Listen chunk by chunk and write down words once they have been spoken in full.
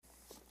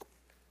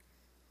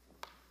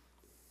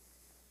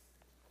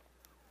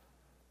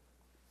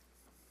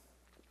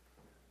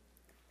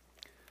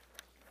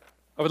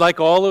I would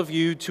like all of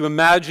you to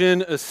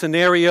imagine a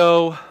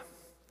scenario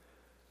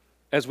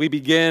as we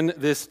begin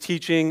this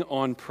teaching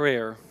on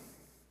prayer.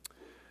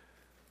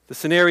 The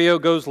scenario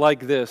goes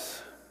like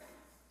this.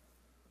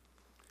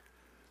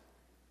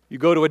 You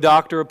go to a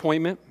doctor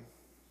appointment.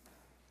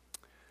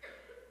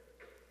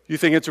 You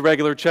think it's a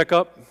regular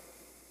checkup.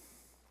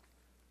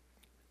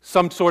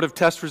 Some sort of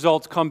test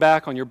results come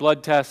back on your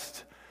blood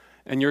test,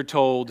 and you're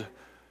told,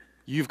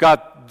 you've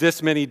got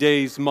this many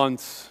days,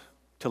 months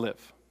to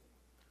live.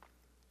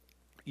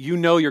 You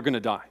know you're going to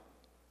die.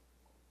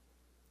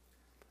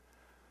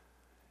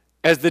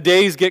 As the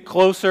days get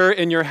closer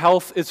and your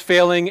health is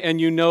failing and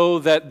you know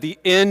that the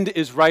end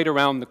is right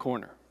around the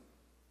corner,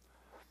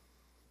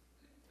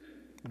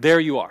 there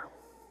you are,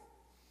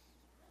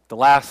 the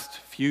last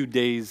few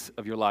days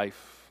of your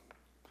life.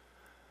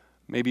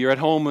 Maybe you're at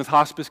home with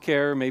hospice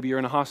care, maybe you're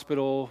in a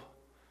hospital,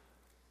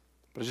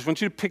 but I just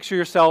want you to picture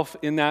yourself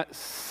in that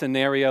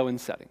scenario and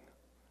setting.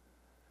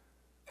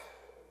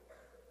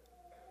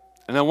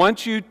 And I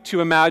want you to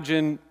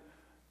imagine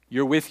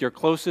you're with your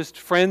closest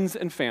friends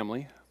and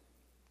family.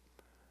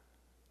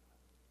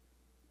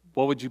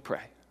 What would you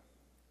pray?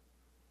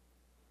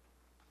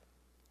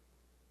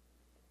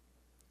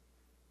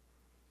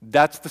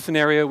 That's the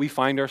scenario we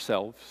find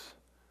ourselves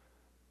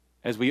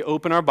as we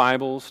open our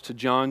Bibles to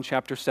John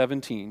chapter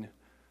 17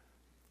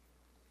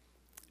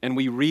 and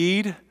we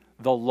read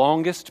the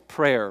longest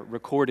prayer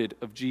recorded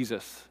of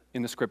Jesus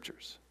in the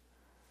Scriptures.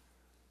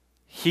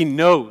 He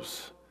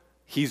knows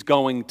he's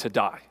going to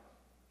die.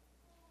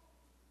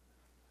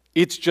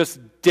 It's just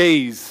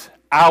days,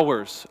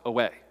 hours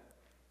away.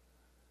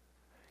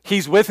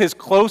 He's with his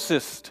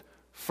closest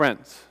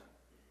friends.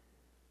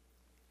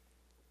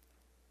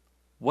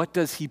 What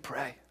does he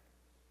pray?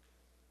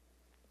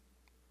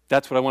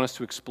 That's what I want us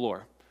to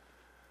explore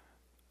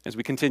as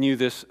we continue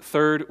this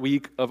third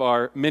week of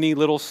our mini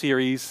little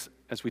series,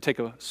 as we take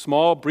a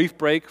small, brief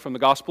break from the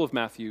Gospel of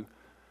Matthew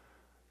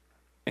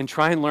and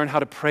try and learn how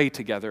to pray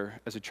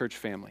together as a church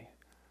family.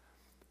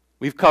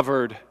 We've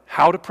covered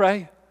how to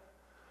pray,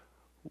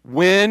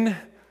 when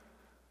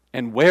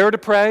and where to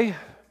pray.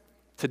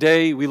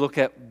 Today we look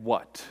at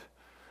what.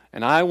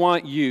 And I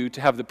want you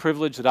to have the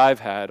privilege that I've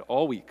had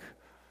all week,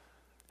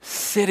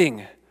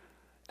 sitting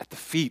at the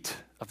feet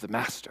of the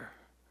Master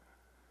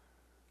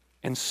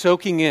and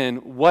soaking in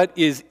what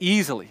is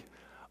easily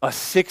a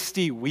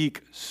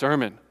 60-week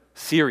sermon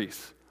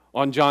series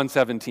on John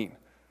 17.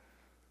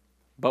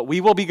 But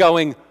we will be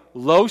going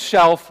low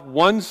shelf,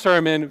 one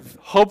sermon,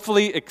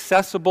 hopefully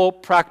accessible,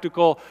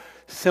 practical,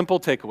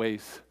 simple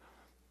takeaways.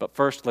 But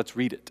first, let's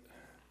read it.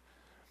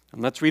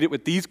 And let's read it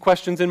with these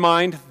questions in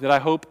mind that I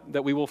hope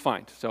that we will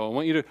find. So I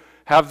want you to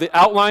have the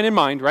outline in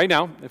mind right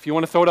now. If you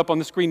want to throw it up on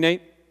the screen,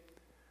 Nate.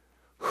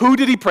 Who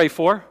did he pray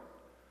for?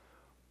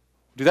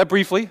 Do that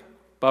briefly,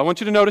 but I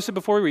want you to notice it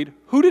before we read.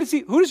 Who does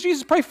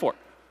Jesus pray for?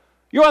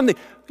 You're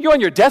on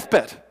your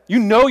deathbed. You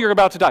know you're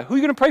about to die. Who are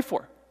you going to pray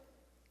for?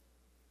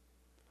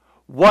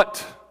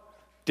 What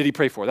did he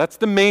pray for? That's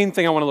the main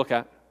thing I want to look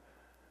at.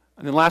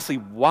 And then lastly,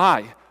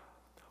 why?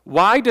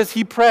 Why does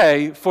he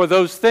pray for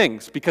those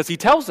things? Because he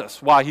tells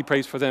us why he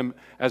prays for them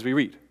as we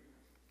read.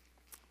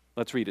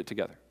 Let's read it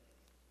together.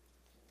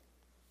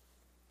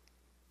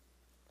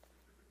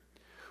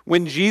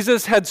 When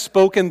Jesus had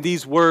spoken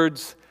these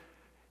words,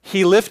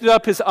 he lifted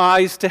up his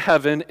eyes to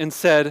heaven and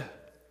said,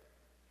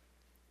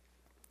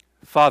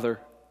 Father,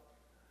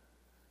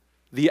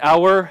 the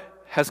hour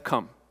has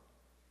come.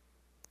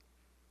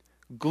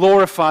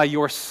 Glorify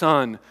your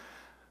Son,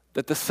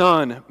 that the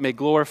Son may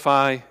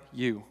glorify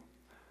you.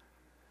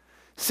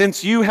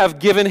 Since you have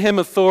given him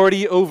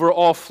authority over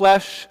all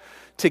flesh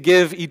to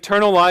give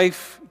eternal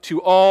life to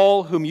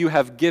all whom you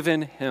have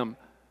given him.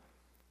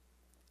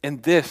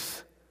 And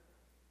this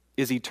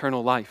is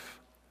eternal life,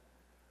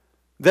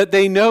 that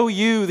they know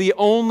you, the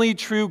only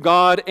true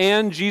God,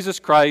 and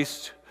Jesus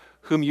Christ,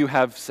 whom you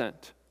have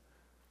sent.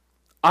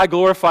 I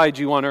glorified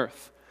you on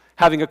earth,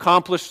 having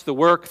accomplished the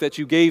work that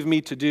you gave me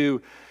to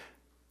do.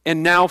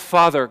 And now,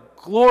 Father,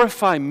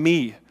 glorify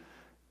me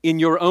in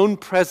your own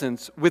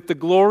presence with the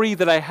glory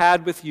that I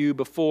had with you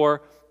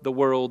before the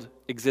world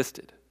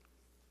existed.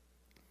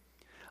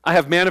 I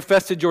have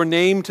manifested your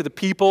name to the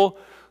people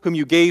whom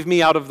you gave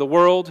me out of the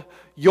world.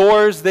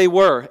 Yours they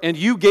were, and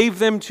you gave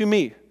them to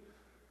me,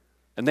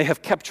 and they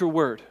have kept your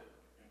word.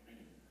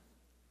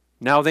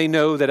 Now they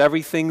know that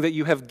everything that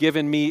you have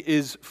given me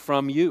is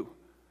from you.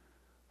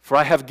 For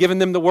I have given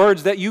them the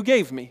words that you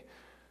gave me,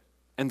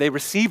 and they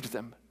received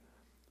them,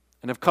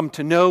 and have come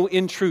to know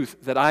in truth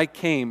that I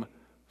came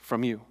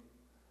from you,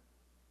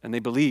 and they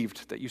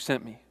believed that you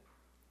sent me.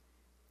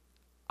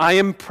 I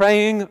am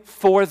praying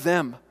for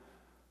them.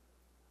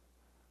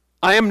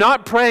 I am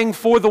not praying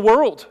for the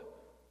world,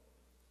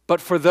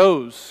 but for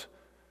those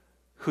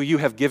who you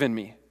have given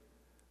me,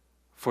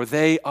 for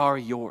they are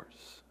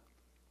yours.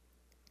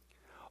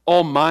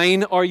 All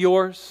mine are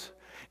yours,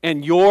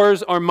 and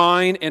yours are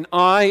mine, and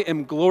I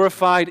am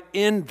glorified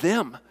in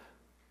them.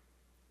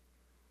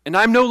 And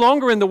I'm no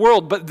longer in the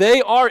world, but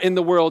they are in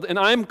the world, and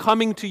I'm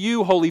coming to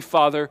you, Holy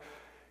Father.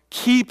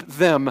 Keep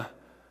them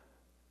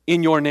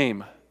in your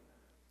name,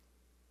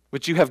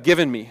 which you have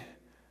given me,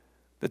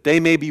 that they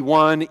may be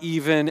one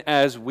even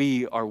as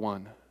we are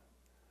one.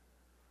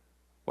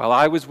 While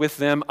I was with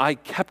them, I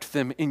kept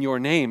them in your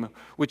name,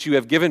 which you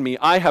have given me.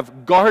 I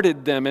have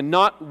guarded them, and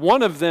not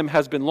one of them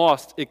has been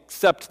lost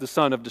except the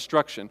son of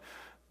destruction,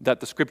 that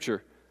the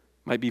scripture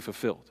might be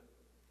fulfilled.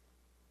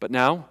 But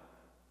now,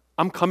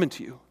 I'm coming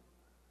to you.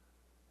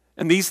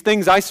 And these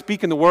things I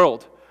speak in the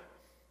world,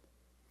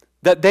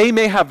 that they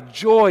may have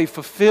joy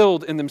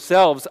fulfilled in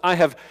themselves. I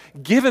have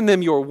given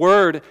them your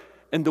word,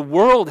 and the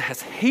world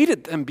has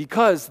hated them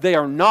because they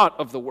are not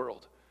of the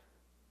world,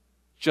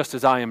 just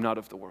as I am not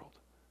of the world.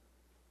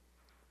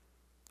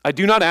 I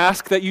do not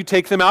ask that you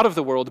take them out of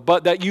the world,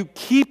 but that you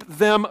keep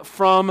them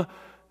from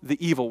the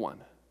evil one.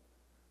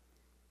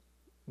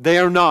 They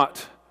are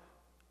not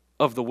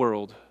of the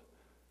world,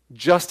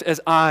 just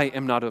as I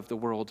am not of the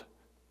world.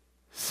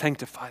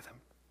 Sanctify them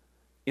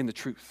in the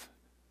truth.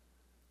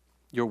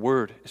 Your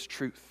word is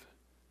truth.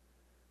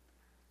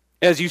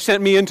 As you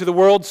sent me into the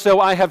world,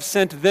 so I have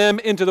sent them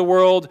into the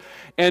world,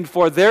 and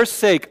for their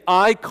sake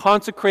I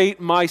consecrate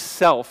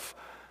myself,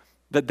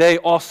 that they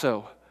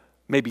also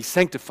may be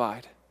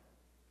sanctified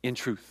in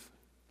truth.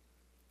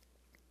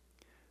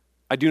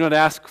 I do not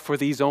ask for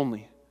these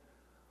only,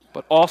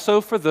 but also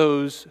for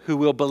those who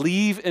will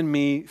believe in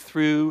me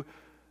through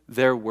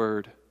their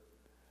word,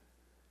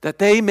 that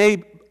they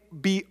may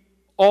be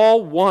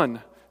all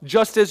one,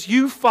 just as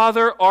you,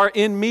 Father, are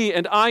in me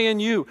and I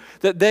in you,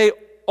 that they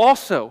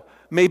also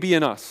may be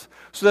in us,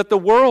 so that the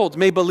world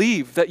may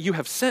believe that you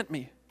have sent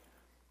me.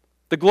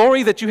 The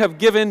glory that you have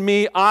given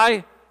me,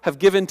 I have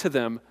given to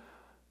them,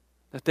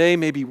 that they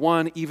may be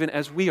one even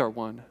as we are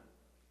one.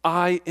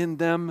 I in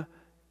them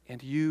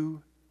and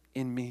you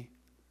in me,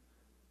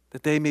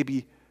 that they may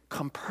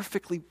become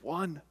perfectly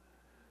one,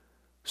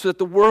 so that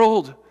the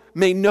world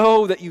may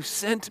know that you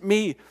sent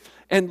me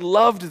and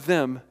loved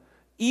them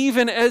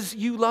even as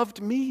you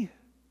loved me.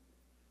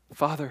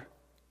 Father,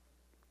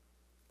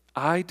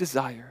 I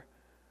desire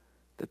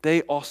that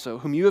they also,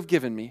 whom you have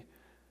given me,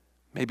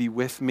 may be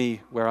with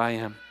me where I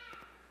am,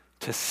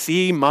 to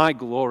see my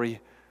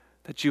glory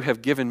that you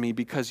have given me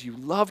because you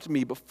loved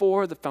me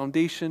before the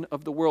foundation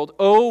of the world.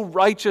 O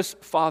righteous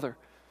Father,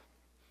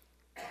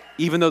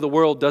 even though the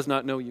world does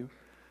not know you,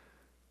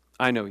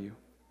 I know you,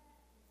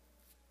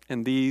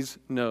 and these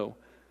know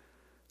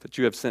that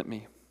you have sent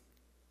me.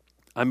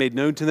 I made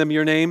known to them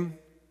your name,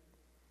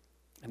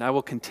 and I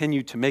will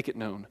continue to make it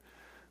known,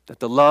 that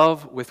the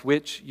love with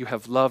which you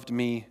have loved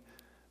me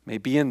may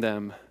be in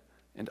them,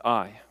 and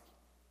I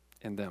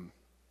in them.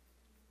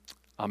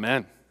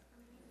 Amen.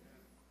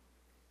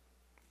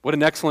 What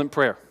an excellent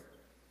prayer.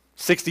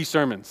 60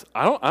 sermons.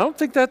 I don't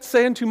think that's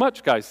saying too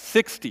much, guys.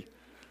 60.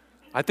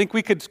 I think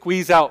we could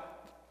squeeze out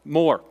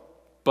more,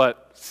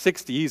 but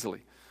 60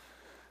 easily.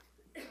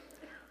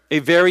 A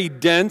very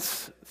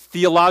dense,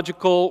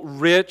 theological,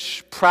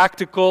 rich,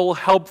 practical,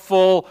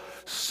 helpful.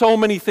 So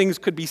many things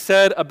could be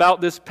said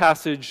about this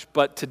passage,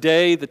 but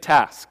today the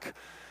task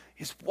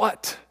is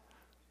what?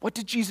 What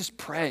did Jesus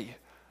pray?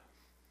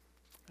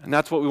 And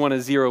that's what we want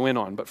to zero in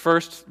on. But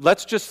first,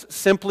 let's just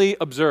simply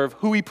observe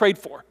who he prayed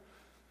for.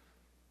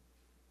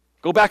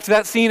 Go back to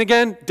that scene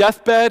again,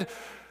 deathbed,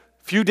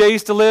 few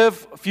days to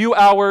live, a few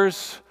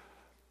hours.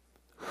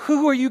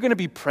 Who are you going to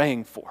be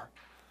praying for?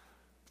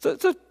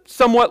 It's a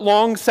somewhat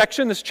long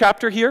section, this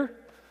chapter here.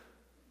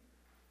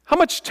 How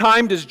much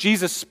time does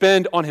Jesus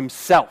spend on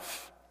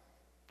himself?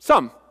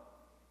 Some.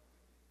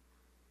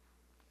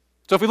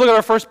 So if we look at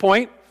our first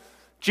point,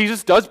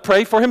 Jesus does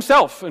pray for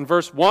himself in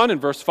verse 1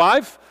 and verse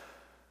 5.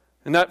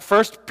 In that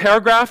first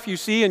paragraph you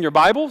see in your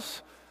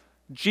Bibles,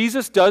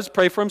 Jesus does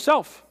pray for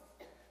himself.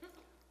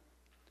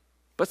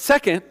 But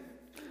second,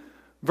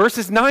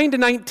 verses 9 to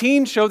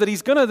 19 show that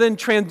he's going to then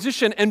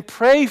transition and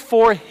pray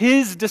for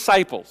his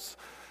disciples.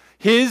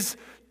 His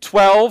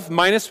 12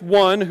 minus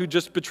 1 who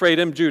just betrayed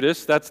him,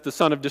 Judas. That's the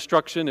son of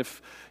destruction,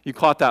 if you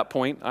caught that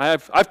point.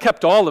 I've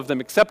kept all of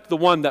them except the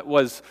one that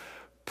was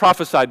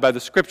prophesied by the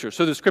Scripture.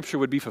 So the Scripture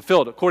would be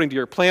fulfilled according to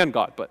your plan,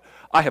 God. But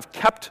I have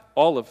kept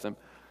all of them.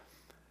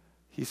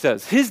 He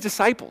says, his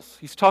disciples.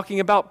 He's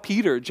talking about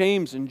Peter,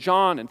 James, and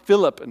John, and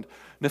Philip, and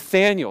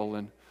Nathaniel,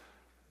 and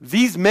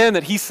these men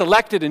that he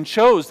selected and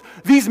chose.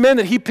 These men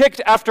that he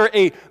picked after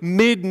a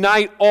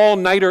midnight,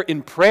 all-nighter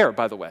in prayer,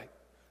 by the way.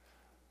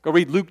 Go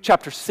read Luke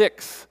chapter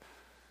 6.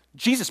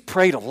 Jesus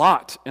prayed a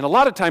lot, and a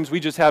lot of times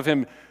we just have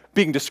him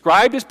being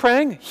described as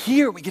praying.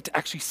 Here we get to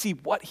actually see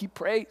what he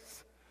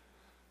prays.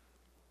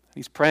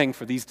 He's praying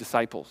for these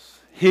disciples,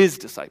 his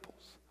disciples.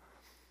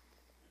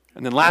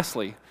 And then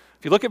lastly,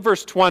 if you look at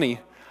verse 20,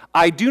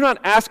 I do not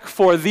ask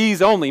for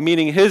these only,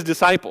 meaning his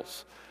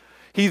disciples.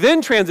 He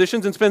then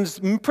transitions and spends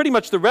pretty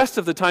much the rest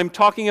of the time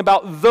talking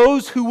about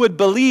those who would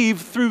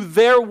believe through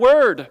their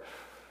word.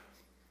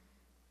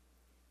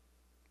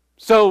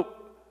 So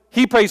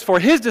he prays for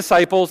his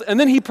disciples, and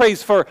then he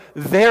prays for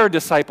their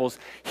disciples.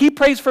 He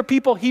prays for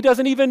people he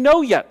doesn't even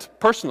know yet,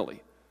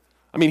 personally.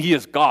 I mean, he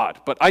is God,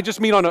 but I just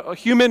mean on a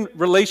human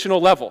relational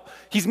level.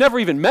 He's never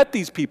even met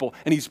these people,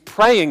 and he's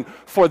praying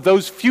for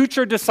those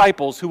future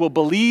disciples who will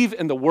believe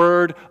in the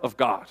word of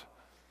God.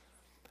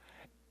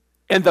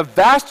 And the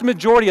vast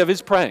majority of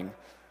his praying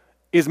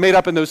is made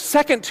up in those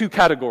second two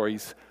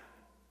categories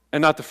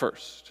and not the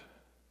first.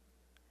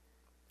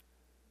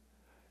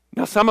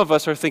 Now, some of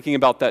us are thinking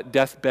about that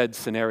deathbed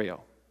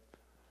scenario.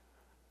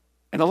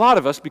 And a lot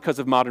of us, because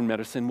of modern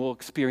medicine, will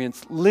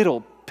experience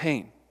little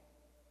pain.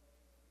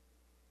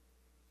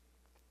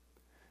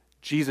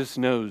 Jesus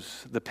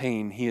knows the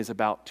pain he is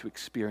about to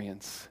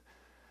experience.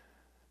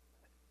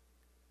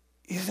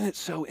 Isn't it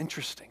so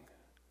interesting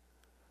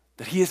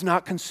that he is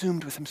not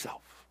consumed with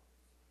himself?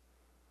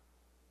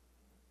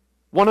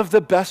 One of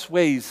the best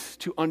ways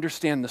to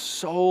understand the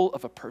soul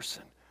of a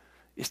person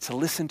is to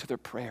listen to their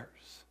prayers.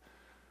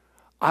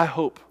 I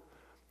hope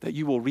that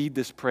you will read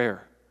this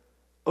prayer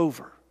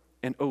over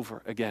and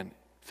over again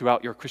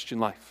throughout your Christian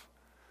life.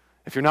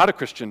 If you're not a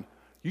Christian,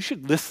 you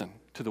should listen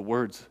to the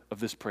words of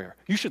this prayer.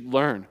 You should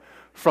learn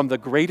from the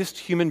greatest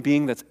human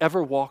being that's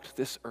ever walked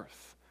this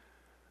earth.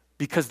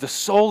 Because the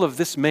soul of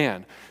this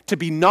man, to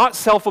be not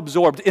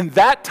self-absorbed in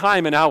that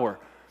time and hour,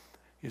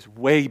 is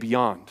way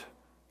beyond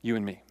you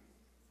and me.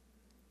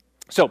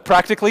 So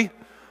practically,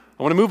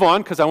 I want to move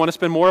on because I want to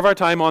spend more of our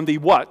time on the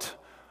what.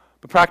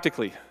 But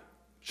practically,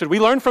 should we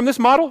learn from this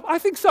model? I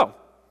think so.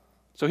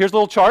 So here's a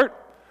little chart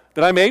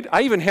that I made.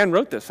 I even hand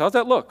wrote this. How's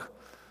that look?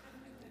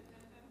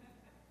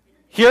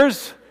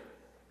 Here's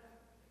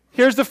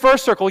the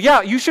first circle.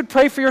 Yeah, you should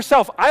pray for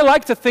yourself. I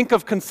like to think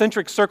of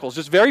concentric circles,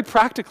 just very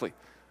practically.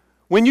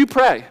 When you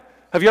pray,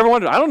 have you ever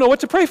wondered, I don't know what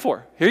to pray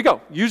for? Here you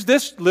go. Use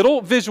this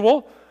little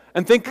visual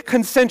and think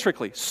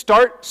concentrically.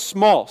 Start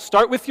small.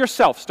 Start with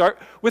yourself. Start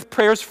with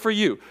prayers for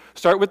you.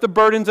 Start with the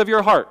burdens of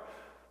your heart.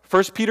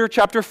 1 Peter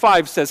chapter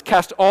 5 says,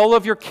 cast all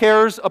of your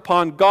cares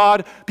upon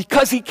God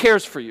because he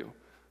cares for you.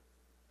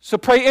 So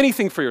pray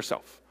anything for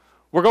yourself.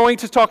 We're going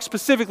to talk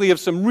specifically of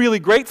some really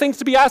great things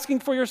to be asking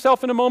for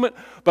yourself in a moment,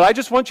 but I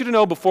just want you to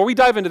know before we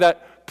dive into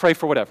that, pray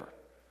for whatever.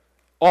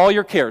 All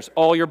your cares,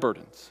 all your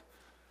burdens.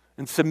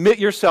 And submit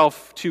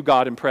yourself to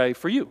God and pray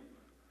for you.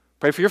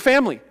 Pray for your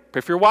family.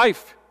 Pray for your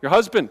wife, your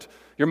husband,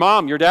 your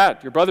mom, your dad,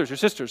 your brothers, your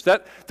sisters.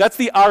 That's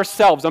the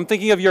ourselves. I'm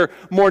thinking of your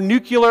more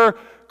nuclear,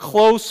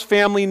 close,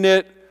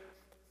 family-knit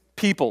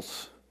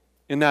peoples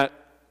in that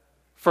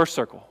first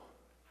circle.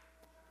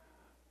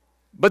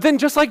 But then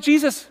just like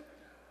Jesus,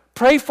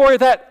 pray for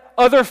that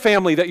other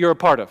family that you're a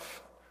part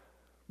of.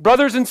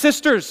 Brothers and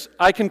sisters,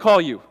 I can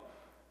call you.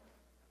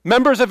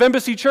 Members of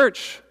Embassy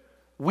Church,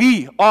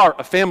 we are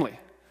a family.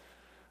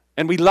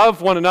 And we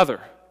love one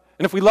another.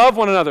 And if we love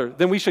one another,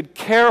 then we should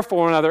care for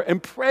one another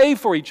and pray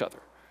for each other.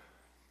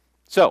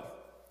 So,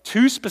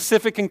 2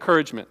 specific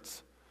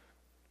encouragements.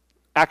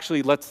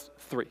 Actually,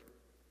 three.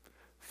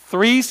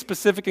 3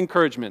 specific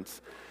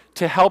encouragements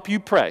to help you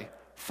pray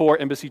for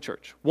Embassy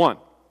Church. 1,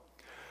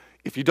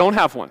 if you don't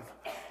have one,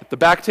 at the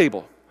back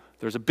table,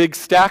 there's a big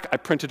stack. I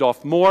printed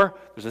off more.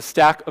 There's a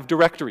stack of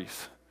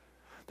directories.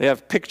 They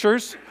have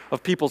pictures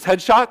of people's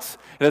headshots.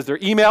 It has their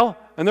email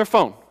and their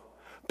phone.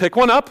 Pick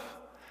one up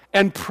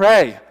and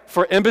pray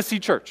for Embassy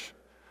Church.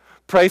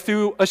 Pray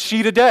through a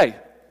sheet a day.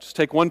 Just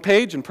take one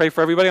page and pray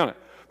for everybody on it.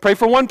 Pray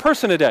for one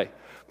person a day.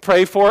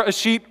 Pray for a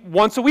sheet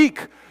once a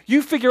week.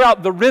 You figure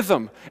out the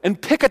rhythm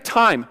and pick a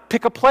time,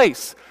 pick a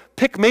place,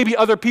 pick maybe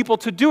other people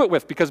to do it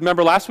with. Because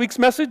remember last week's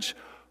message?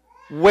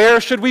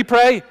 Where should we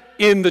pray?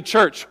 In the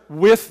church,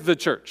 with the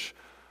church.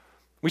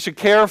 We should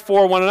care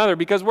for one another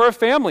because we're a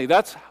family.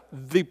 That's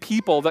the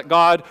people that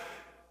God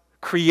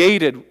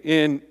created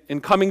in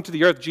coming to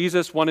the earth.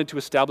 Jesus wanted to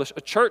establish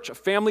a church, a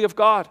family of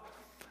God.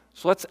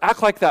 So let's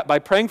act like that by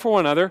praying for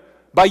one another,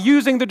 by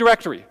using the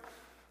directory.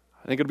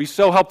 I think it would be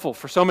so helpful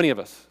for so many of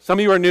us. Some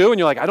of you are new and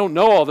you're like, I don't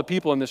know all the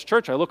people in this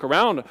church. I look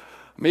around,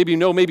 maybe you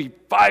know maybe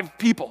 5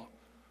 people.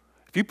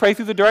 If you pray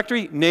through the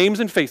directory, names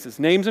and faces,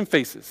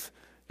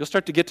 you'll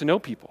start to get to know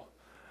people.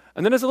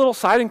 And then as a little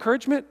side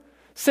encouragement,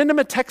 send them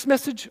a text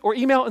message or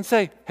email and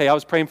say, hey, I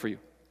was praying for you.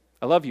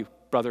 I love you,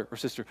 brother or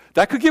sister.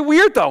 That could get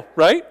weird though,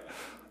 right?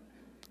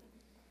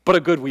 But a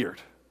good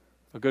weird.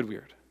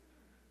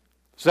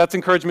 So that's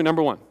encouragement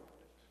number 1.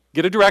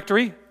 Get a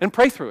directory and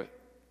pray through it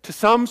to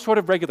some sort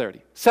of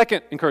regularity.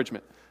 Second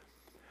encouragement.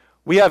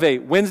 We have a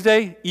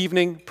Wednesday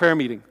evening prayer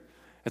meeting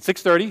at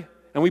 6:30,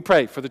 and we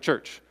pray for the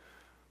church.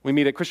 We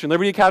meet at Christian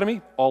Liberty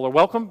Academy. All are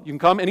welcome. You can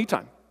come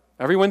anytime.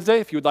 Every Wednesday,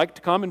 if you would like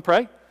to come and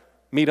pray,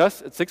 meet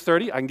us at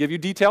 6:30. I can give you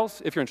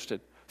details if you're interested.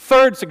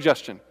 Third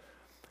suggestion,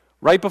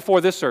 right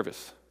before this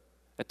service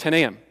at 10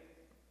 a.m.,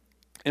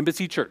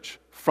 Embassy Church,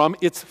 from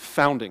its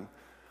founding,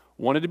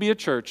 wanted to be a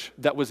church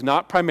that was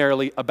not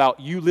primarily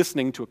about you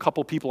listening to a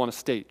couple people on a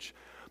stage,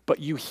 but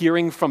you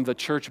hearing from the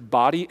church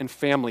body and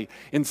family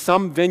in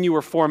some venue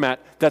or format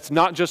that's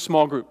not just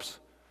small groups.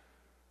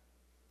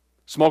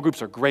 Small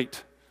groups are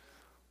great.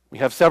 We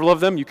have several of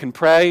them. You can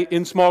pray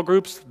in small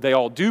groups. They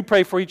all do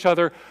pray for each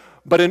other.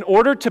 But in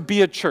order to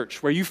be a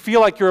church where you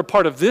feel like you're a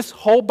part of this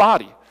whole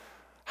body,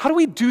 How do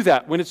we do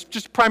that when it's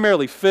just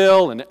primarily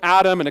Phil and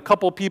Adam and a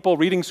couple of people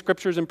reading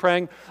scriptures and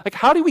praying? Like,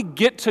 how do we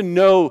get to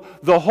know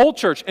the whole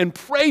church and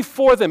pray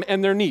for them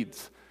and their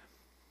needs?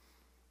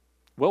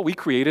 Well, we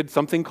created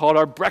something called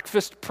our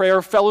Breakfast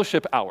Prayer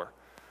Fellowship Hour.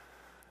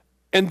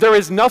 And there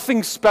is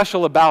nothing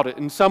special about it.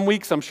 In some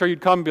weeks, I'm sure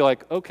you'd come and be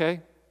like,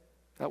 okay,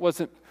 that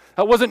wasn't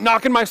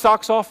knocking my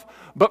socks off.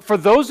 But for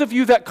those of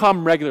you that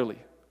come regularly,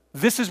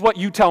 this is what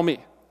you tell me.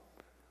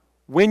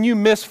 When you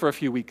miss for a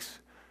few weeks,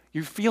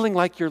 you're feeling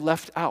like you're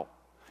left out.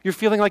 You're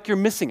feeling like you're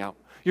missing out.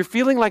 You're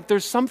feeling like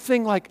there's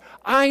something like,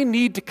 I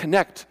need to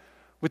connect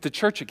with the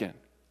church again.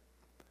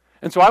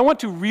 And so I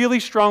want to really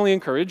strongly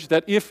encourage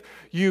that if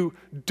you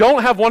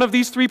don't have one of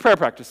these 3 prayer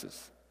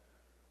practices,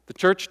 the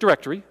church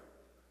directory,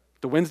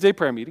 the Wednesday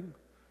prayer meeting,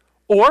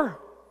 or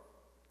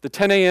the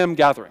 10 a.m.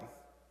 gathering,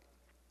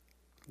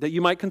 that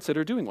you might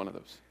consider doing one of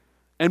those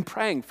and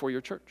praying for your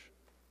church.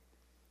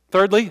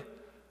 Thirdly,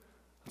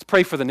 let's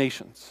pray for the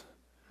nations.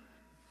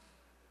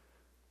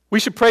 We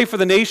should pray for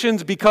the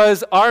nations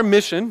because our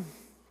mission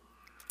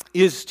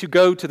is to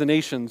go to the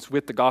nations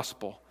with the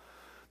gospel.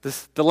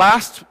 The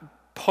last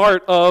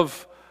part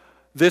of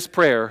this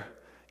prayer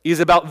is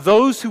about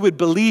those who would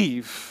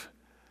believe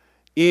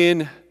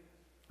in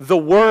the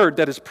word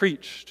that is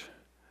preached.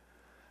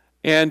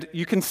 And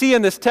you can see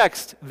in this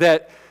text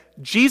that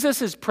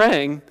Jesus is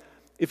praying,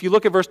 if you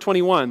look at verse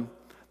 21,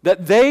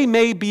 that they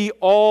may be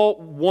all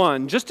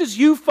one, just as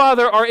you,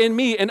 Father, are in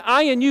me, and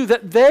I in you,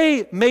 that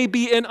they may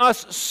be in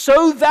us,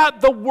 so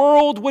that the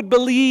world would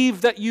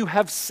believe that you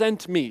have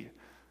sent me.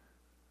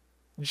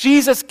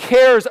 Jesus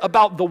cares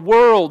about the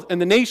world and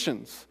the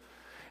nations.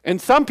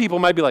 And some people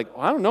might be like,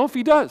 well, I don't know if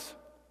he does.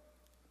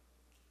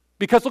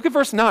 Because look at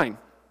verse 9.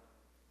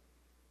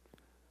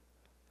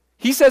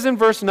 He says in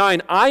verse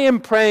 9, I am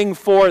praying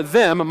for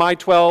them, my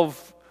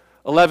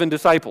 11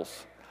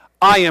 disciples.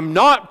 I am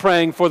not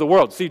praying for the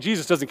world. See,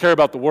 Jesus doesn't care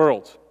about the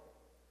world.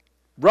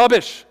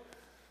 Rubbish.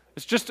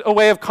 It's just a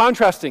way of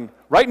contrasting.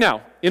 Right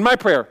now, in my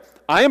prayer,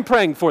 I am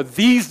praying for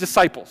these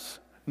disciples,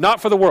 not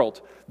for the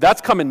world.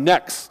 That's coming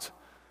next.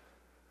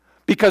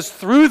 Because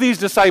through these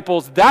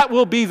disciples, that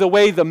will be the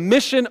way the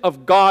mission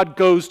of God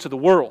goes to the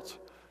world.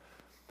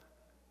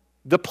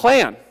 The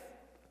plan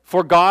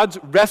for God's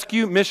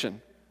rescue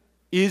mission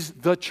is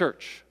the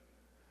church.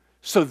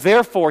 So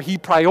therefore, he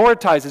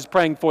prioritizes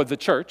praying for the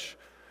church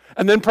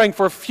and then praying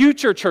for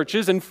future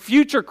churches and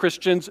future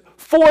Christians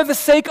for the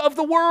sake of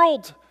the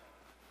world.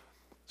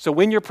 So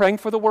when you're praying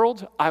for the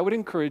world, I would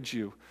encourage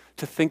you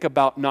to think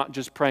about not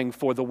just praying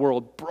for the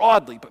world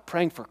broadly, but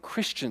praying for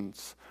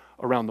Christians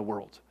around the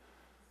world.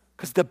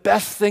 Because the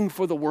best thing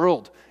for the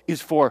world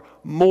is for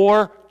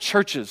more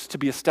churches to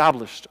be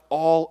established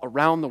all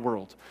around the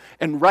world.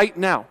 And right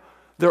now,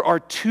 there are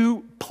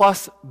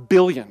 2+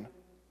 billion.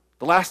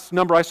 The last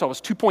number I saw was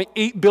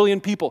 2.8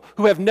 billion people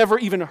who have never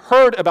even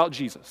heard about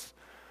Jesus.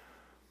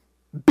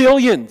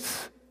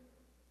 Billions.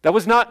 That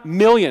was not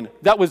million.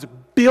 That was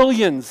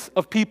billions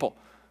of people.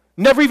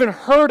 Never even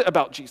heard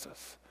about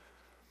Jesus.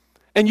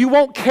 And you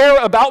won't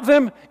care about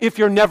them if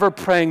you're never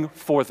praying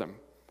for them.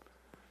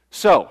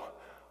 So,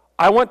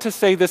 I want to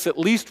say this at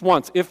least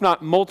once, if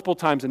not multiple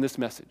times in this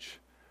message.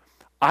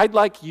 I'd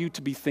like you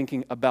to be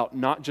thinking about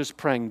not just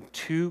praying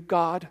to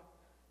God,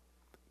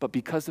 but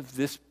because of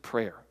this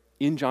prayer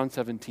in John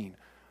 17,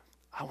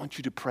 I want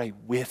you to pray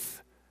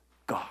with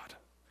God.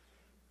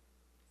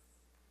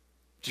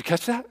 Did you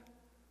catch that?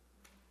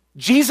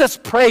 Jesus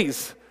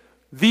prays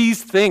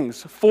these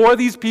things for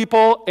these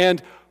people and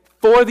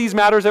for these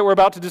matters that we're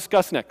about to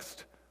discuss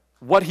next,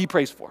 what he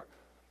prays for.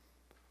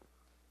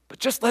 But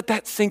just let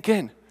that sink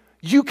in.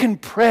 You can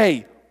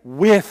pray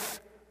with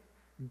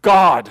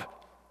God.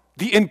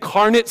 The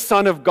incarnate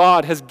Son of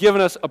God has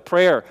given us a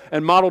prayer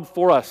and modeled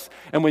for us.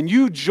 And when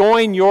you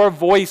join your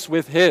voice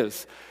with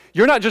his,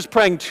 you're not just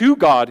praying to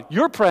God,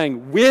 you're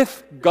praying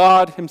with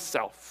God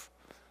himself.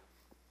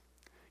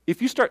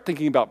 If you start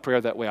thinking about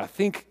prayer that way, I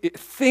think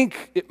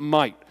it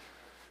might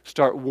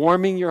start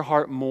warming your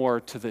heart more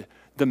to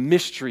the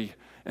mystery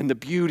and the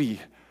beauty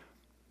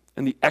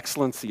and the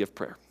excellency of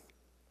prayer.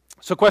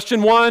 So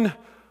question 1,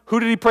 who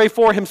did he pray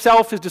for?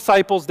 Himself, his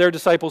disciples, their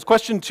disciples.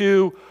 Question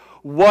 2,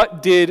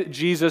 what did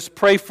Jesus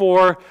pray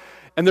for?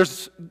 And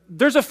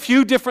there's a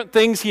few different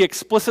things he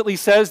explicitly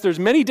says. There's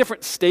many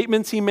different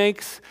statements he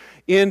makes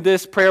in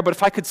this prayer, but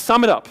if I could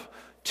sum it up,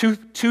 two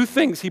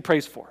things he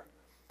prays for.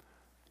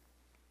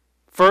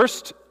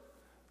 First,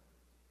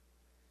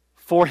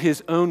 for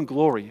his own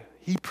glory.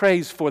 He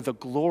prays for the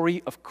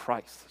glory of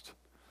Christ.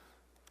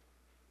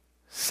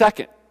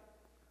 Second,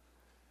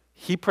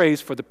 he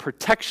prays for the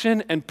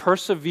protection and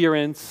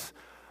perseverance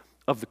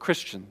of the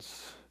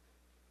Christians.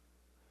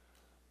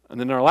 And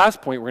then in our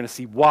last point, we're going to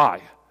see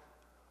why.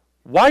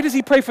 Why does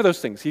he pray for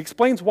those things? He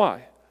explains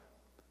why.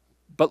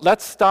 But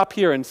let's stop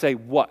here and say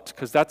what,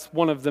 because that's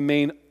one of the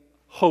main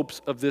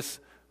hopes of this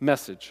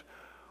message.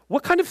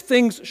 What kind of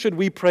things should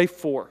we pray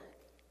for?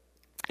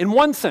 In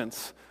one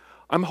sense,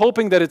 I'm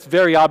hoping that it's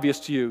very obvious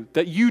to you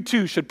that you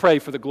too should pray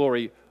for the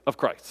glory of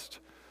Christ.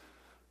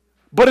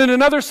 But in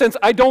another sense,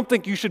 I don't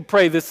think you should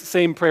pray this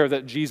same prayer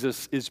that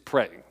Jesus is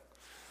praying.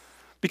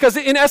 Because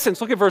in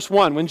essence, look at verse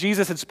 1. When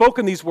Jesus had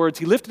spoken these words,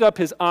 he lifted up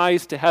his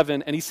eyes to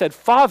heaven and he said,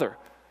 Father,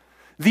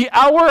 the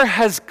hour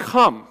has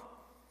come.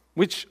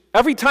 Which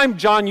every time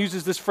John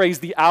uses this phrase,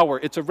 the hour,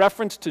 it's a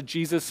reference to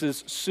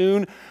Jesus'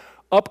 soon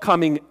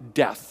upcoming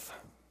death.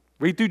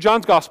 Read through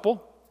John's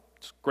Gospel.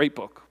 It's a great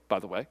book, by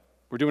the way.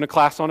 We're doing a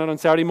class on it on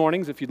Saturday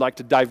mornings if you'd like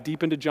to dive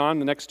deep into John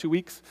the next 2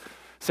 weeks.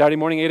 Saturday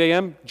morning, 8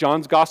 a.m.,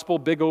 John's Gospel,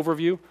 big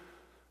overview.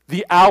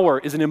 The hour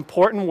is an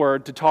important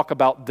word to talk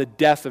about the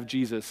death of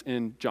Jesus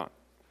in John.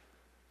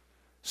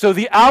 So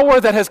the hour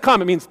that has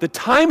come, it means the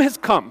time has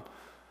come.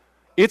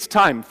 It's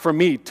time for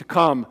me to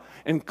come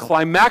and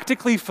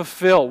climactically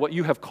fulfill what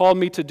you have called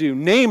me to do,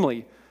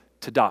 namely,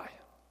 to die.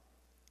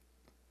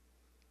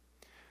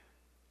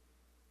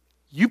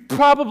 You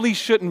probably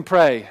shouldn't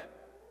pray,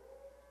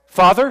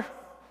 Father,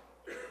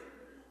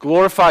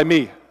 glorify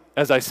me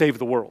as I save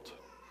the world.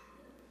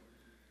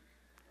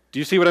 Do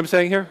you see what I'm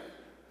saying here?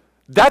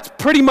 That's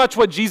pretty much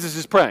what Jesus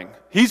is praying.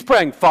 He's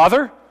praying,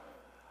 Father,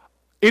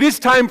 it is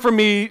time for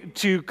me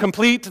to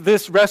complete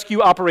this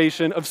rescue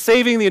operation of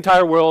saving the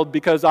entire world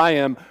because I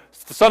am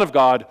the Son of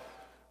God,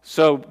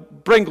 so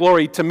bring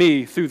glory to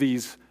me through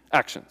these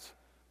actions.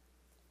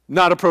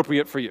 Not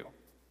appropriate for you.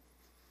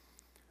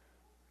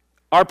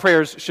 Our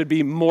prayers should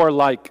be more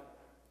like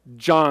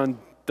John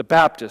the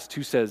Baptist,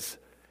 who says,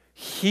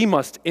 he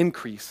must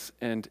increase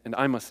and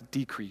I must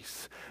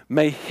decrease.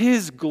 May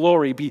his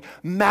glory be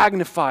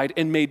magnified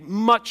and made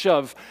much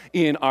of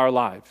in our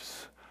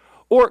lives.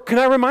 Or can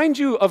I remind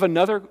you of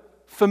another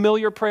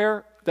familiar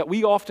prayer that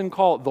we often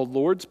call the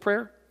Lord's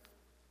Prayer?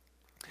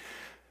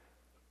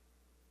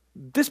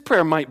 This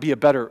prayer might be a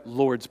better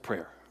Lord's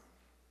Prayer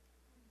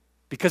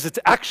because it's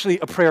actually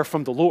a prayer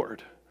from the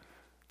Lord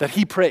that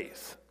he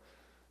prays.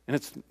 And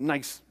it's a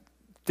nice,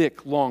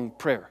 thick, long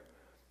prayer.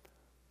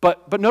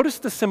 But notice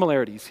the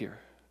similarities here.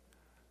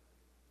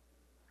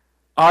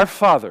 Our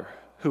Father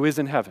who is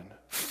in heaven,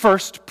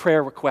 first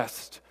prayer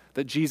request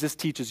that Jesus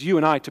teaches you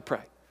and I to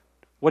pray.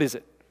 What is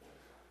it?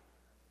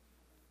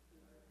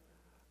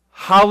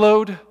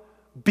 Hallowed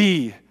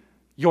be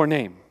your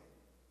name.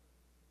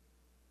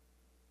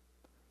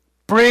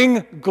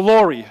 Bring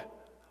glory,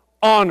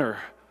 honor,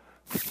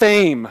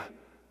 fame,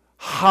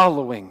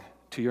 hallowing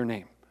to your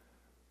name.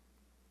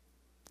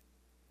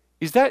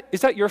 Is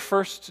that your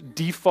first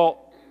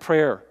default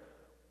prayer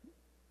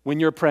when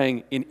you're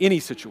praying in any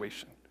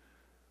situation?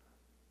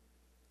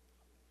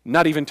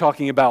 Not even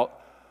talking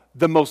about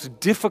the most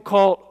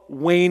difficult,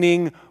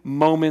 waning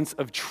moments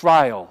of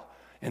trial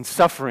and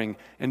suffering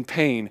and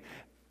pain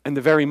and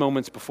the very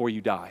moments before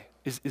you die.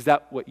 Is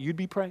that what you'd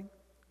be praying?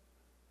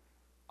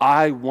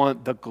 I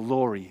want the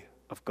glory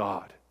of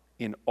God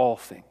in all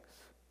things.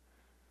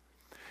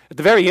 At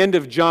the very end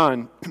of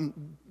John,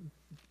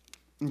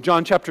 in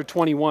John chapter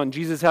 21,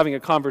 Jesus is having a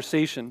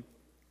conversation,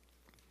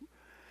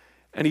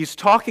 and he's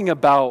talking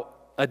about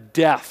a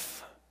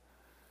death.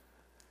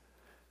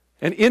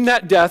 And in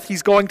that death,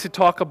 he's going to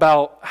talk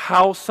about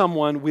how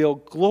someone will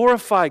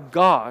glorify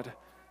God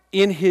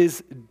in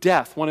his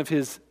death, one of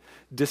his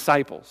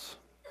disciples.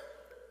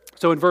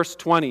 So in verse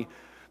 20,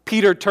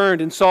 Peter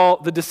turned and saw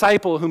the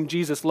disciple whom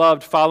Jesus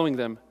loved following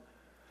them,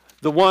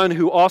 the one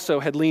who also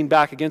had leaned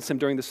back against him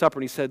during the supper,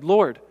 and he said,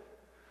 Lord,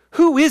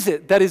 who is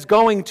it that is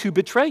going to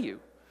betray you?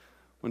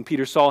 When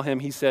Peter saw him,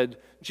 he said,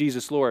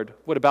 Jesus, Lord,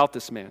 what about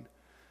this man?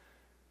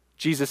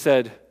 Jesus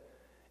said,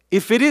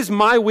 if it is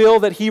my will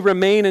that he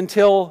remain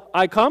until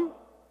I come,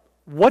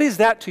 what is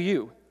that to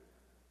you?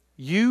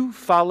 You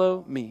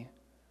follow me.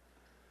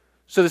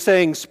 So the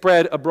saying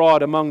spread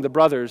abroad among the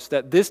brothers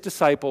that this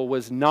disciple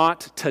was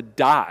not to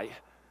die.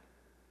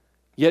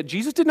 Yet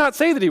Jesus did not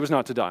say that he was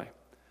not to die.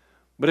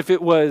 But if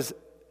it was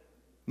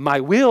my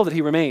will that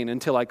he remain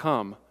until I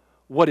come,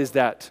 what is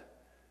that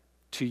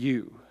to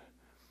you?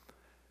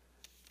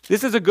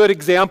 This is a good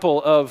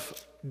example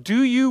of,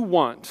 do you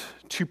want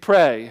to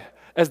pray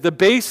as the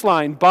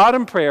baseline,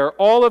 bottom prayer,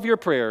 all of your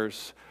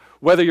prayers,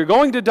 whether you're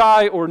going to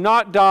die or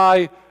not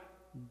die,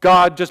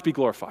 God just be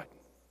glorified?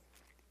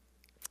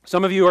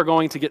 Some of you are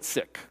going to get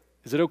sick.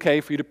 Is it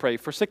okay for you to pray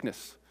for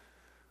sickness?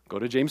 Go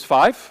to James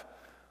 5.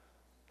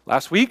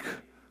 Last week,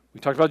 we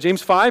talked about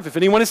James 5. If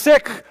anyone is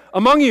sick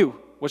among you,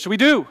 what should we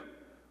do?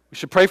 We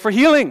should pray for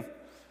healing.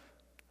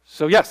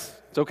 So yes,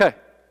 it's okay.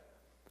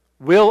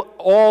 Will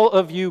all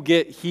of you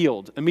get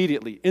healed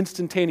immediately,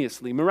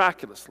 instantaneously,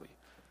 miraculously?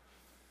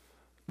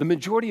 The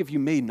majority of you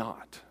may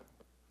not.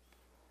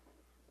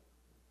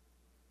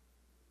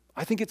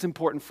 I think it's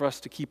important for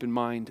us to keep in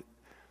mind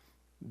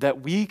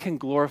that we can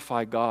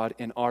glorify God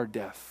in our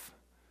death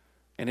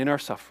and in our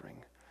suffering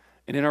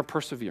and in our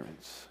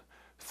perseverance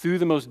through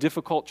the most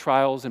difficult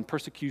trials and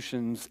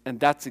persecutions, and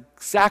that's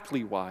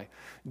exactly why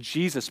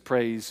Jesus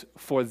prays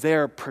for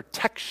their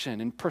protection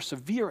and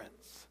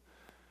perseverance.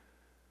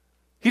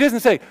 He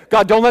doesn't say,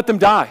 God, don't let them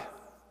die.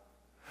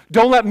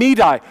 Don't let me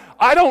die.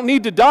 I don't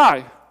need to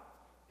die.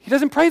 He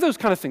doesn't pray those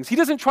kind of things. He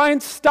doesn't try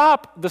and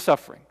stop the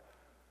suffering.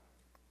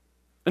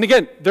 And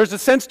again, there's a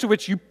sense to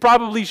which you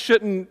probably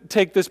shouldn't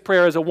take this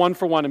prayer as a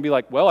one-for-one and be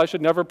like, well, I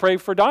should never pray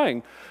for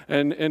dying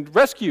and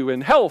rescue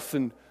and health.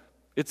 And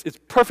it's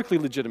perfectly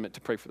legitimate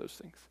to pray for those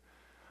things.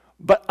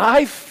 But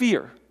I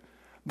fear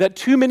that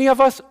too many of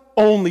us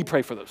only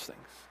pray for those things.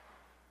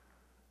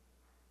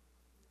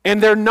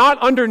 And they're not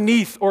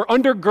underneath or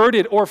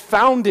undergirded or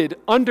founded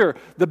under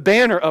the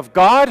banner of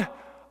God,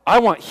 I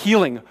want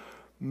healing.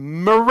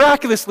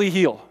 Miraculously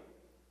heal.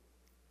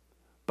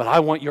 But I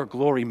want your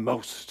glory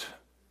most.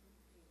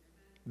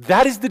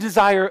 That is the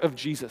desire of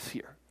Jesus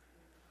here.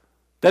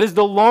 That is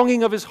the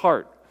longing of his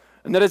heart.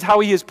 And that is how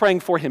he is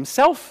praying for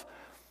himself.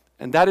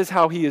 And that is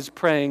how he is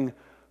praying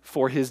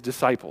for his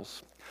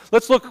disciples.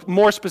 Let's look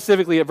more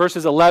specifically at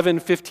verses 11,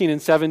 15,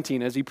 and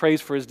 17 as he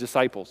prays for his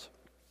disciples.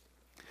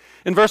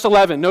 In verse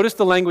 11, notice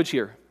the language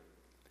here.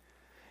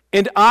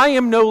 And I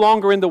am no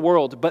longer in the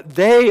world, but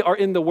they are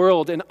in the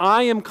world, and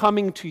I am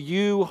coming to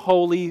you,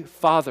 Holy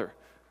Father.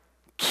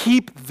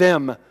 Keep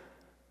them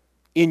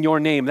in your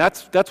name.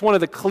 That's one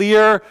of the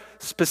clear,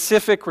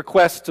 specific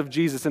requests of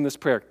Jesus in this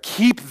prayer.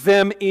 Keep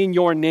them in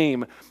your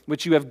name,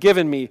 which you have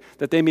given me,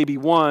 that they may be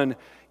one,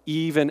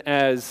 even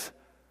as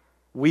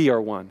we are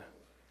one.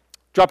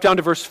 Drop down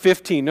to verse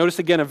 15. Notice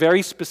again a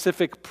very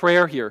specific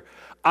prayer here.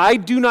 I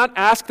do not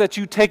ask that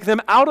you take them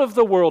out of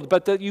the world,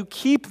 but that you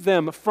keep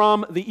them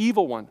from the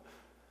evil one.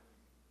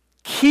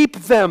 Keep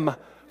them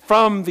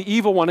from the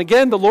evil one.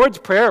 Again, the Lord's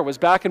Prayer was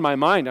back in my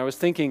mind. I was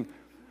thinking,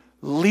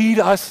 lead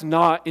us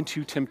not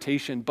into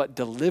temptation, but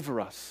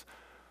deliver us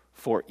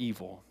for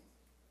evil.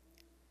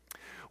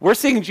 We're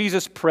seeing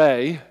Jesus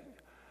pray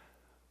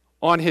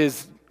on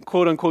his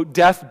quote-unquote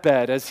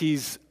deathbed as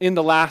he's in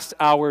the last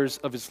hours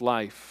of his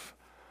life.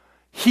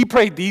 He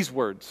prayed these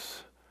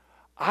words.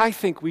 I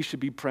think we should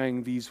be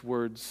praying these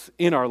words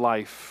in our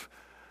life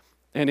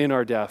and in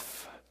our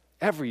death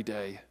every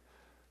day.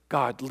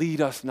 God, lead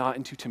us not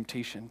into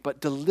temptation, but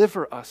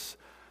deliver us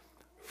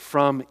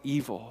from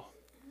evil.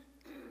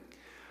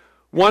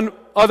 One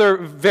other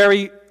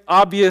very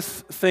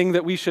obvious thing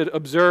that we should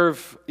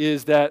observe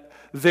is that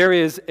there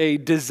is a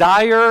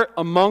desire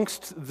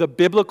amongst the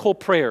biblical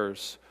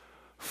prayers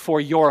for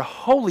your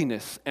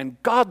holiness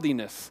and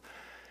godliness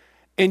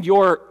and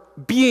your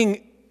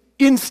being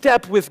in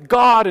step with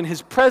God and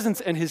his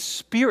presence and his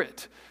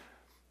spirit,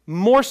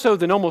 more so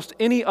than almost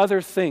any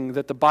other thing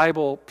that the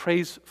Bible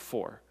prays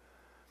for.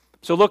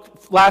 So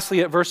look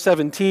lastly at verse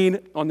 17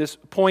 on this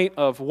point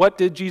of what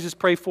did Jesus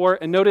pray for,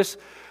 and notice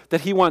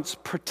that he wants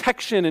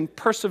protection and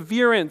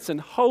perseverance and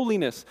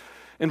holiness.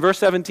 In verse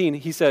 17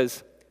 he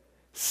says,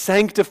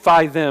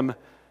 sanctify them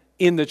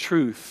in the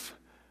truth.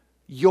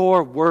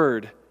 Your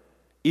word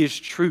is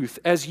truth.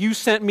 As you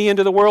sent me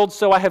into the world,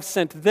 so I have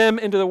sent them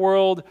into the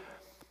world.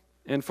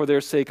 And for their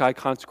sake I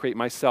consecrate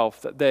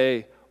myself, that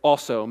they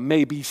also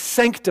may be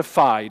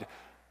sanctified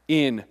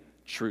in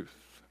truth.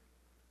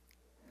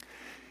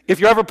 If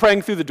you're ever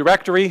praying through the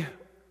directory,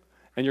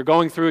 and you're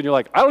going through and you're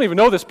like, I don't even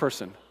know this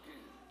person,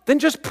 then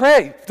just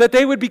pray that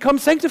they would become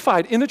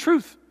sanctified in the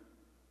truth.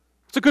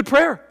 It's a good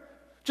prayer.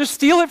 Just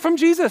steal it from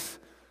Jesus.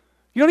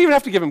 You don't even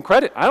have to give him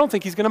credit. I don't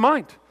think he's going to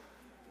mind.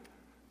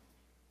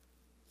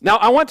 Now,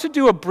 I want to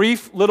do a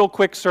brief little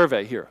quick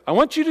survey here. I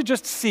want you to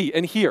just see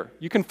and hear.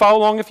 You can follow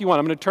along if you want.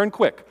 I'm going to turn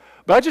quick.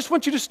 But I just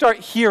want you to start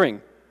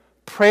hearing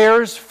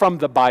prayers from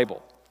the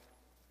Bible.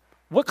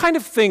 What kind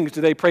of things do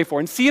they pray for?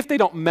 And see if they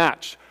don't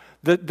match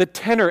the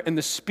tenor and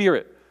the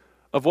spirit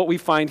of what we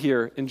find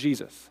here in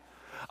Jesus.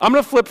 I'm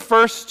going to flip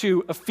first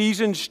to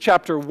Ephesians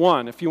chapter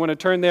 1. If you want to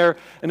turn there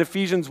in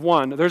Ephesians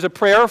 1. There's a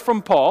prayer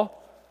from Paul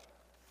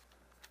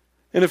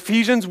in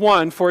Ephesians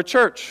 1 for a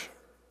church.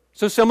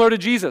 So similar to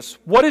Jesus.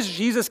 What does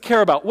Jesus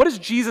care about? What is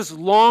Jesus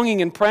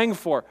longing and praying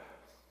for?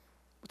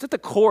 What's at the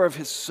core of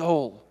his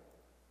soul?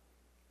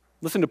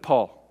 Listen to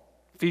Paul.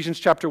 Ephesians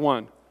chapter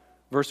 1,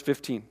 verse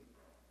 15.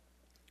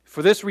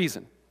 For this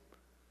reason,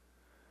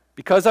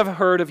 because I've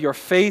heard of your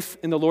faith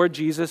in the Lord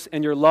Jesus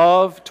and your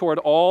love toward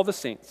all the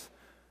saints,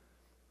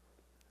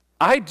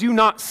 I do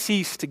not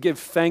cease to give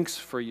thanks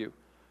for you,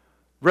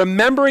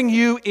 remembering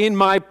you in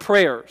my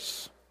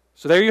prayers.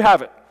 So there you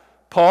have it.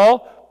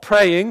 Paul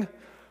praying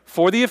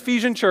for the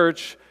Ephesian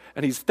church,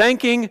 and he's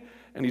thanking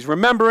and he's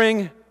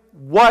remembering.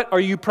 What are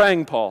you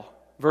praying, Paul?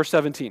 Verse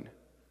 17.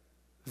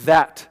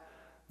 That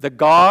the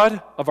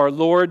God of our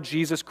Lord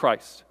Jesus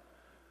Christ,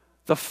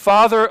 the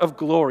Father of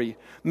glory,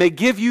 may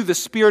give you the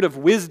spirit of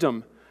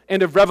wisdom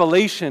and of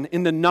revelation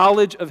in the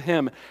knowledge of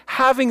him,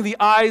 having the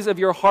eyes of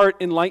your heart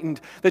enlightened,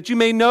 that you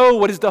may know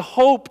what is the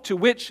hope to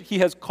which he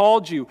has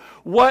called you,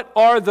 what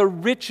are the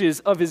riches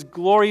of his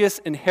glorious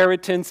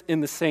inheritance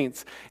in the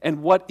saints,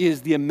 and what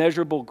is the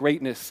immeasurable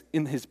greatness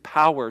in his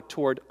power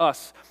toward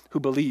us who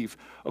believe,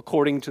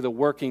 according to the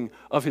working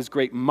of his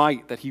great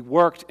might that he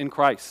worked in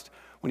Christ,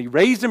 when he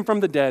raised him from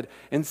the dead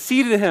and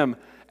seated him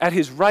at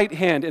his right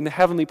hand in the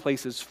heavenly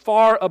places,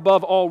 far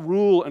above all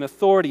rule and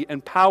authority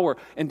and power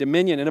and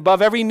dominion, and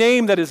above every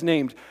name that is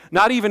named,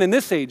 not even in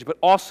this age, but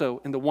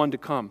also in the one to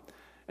come.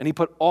 And he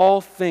put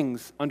all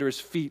things under his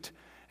feet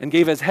and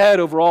gave his head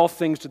over all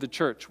things to the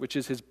church, which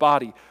is his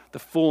body, the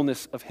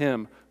fullness of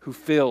him who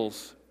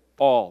fills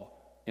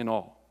all in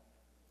all.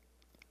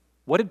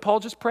 What did Paul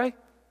just pray?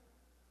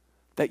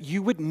 That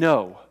you would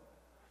know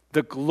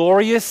the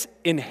glorious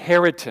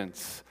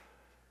inheritance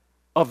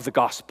of the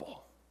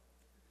gospel.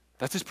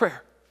 That's his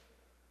prayer.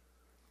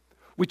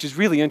 Which is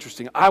really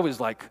interesting. I was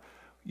like,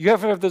 you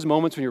ever have those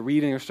moments when you're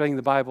reading or studying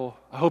the Bible?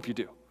 I hope you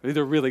do.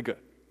 They're really good.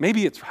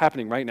 Maybe it's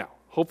happening right now.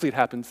 Hopefully it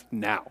happens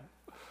now.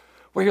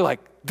 Where you're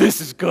like,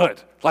 this is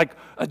good. Like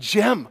a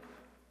gem.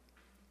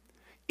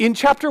 In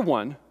chapter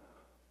 1,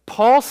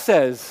 Paul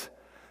says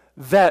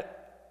that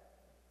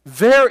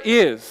there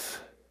is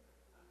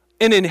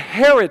an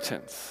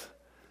inheritance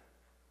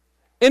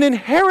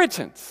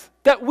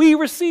that we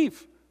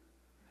receive.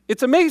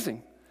 It's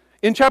amazing.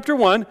 In chapter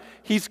 1,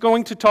 he's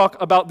going to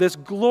talk about this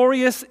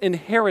glorious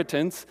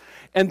inheritance,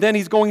 and then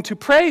he's going to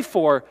pray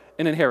for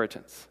an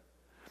inheritance.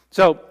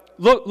 So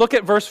look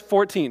at verse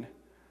 14.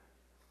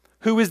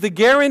 Who is the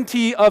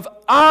guarantee of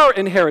our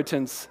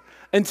inheritance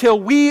until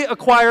we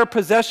acquire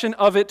possession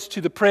of it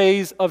to the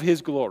praise of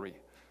his glory.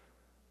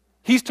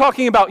 He's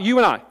talking about you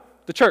and I,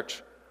 the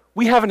church.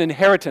 We have an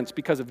inheritance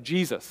because of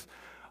Jesus.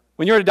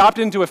 When you're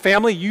adopted into a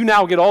family, you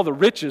now get all the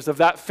riches of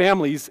that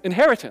family's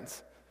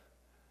inheritance.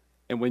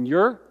 And when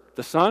you're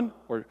the son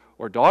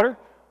or daughter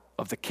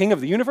of the King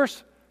of the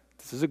universe,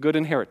 this is a good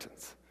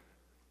inheritance.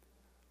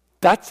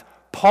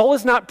 Paul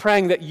is not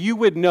praying that you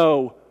would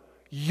know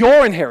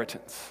your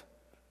inheritance.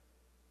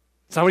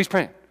 That's not what he's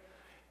praying.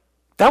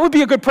 That would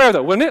be a good prayer,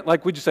 though, wouldn't it?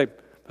 Like, would you say,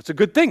 that's a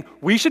good thing.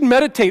 We should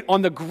meditate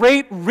on the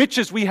great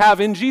riches we have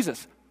in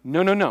Jesus.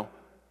 No.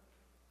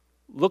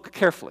 Look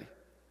carefully.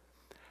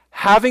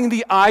 Having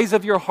the eyes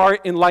of your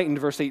heart enlightened,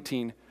 verse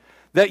 18,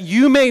 that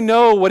you may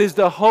know what is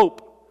the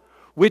hope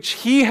which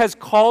he has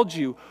called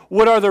you,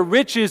 what are the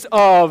riches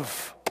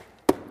of,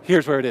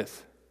 here's where it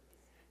is,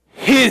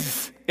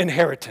 his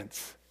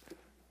inheritance.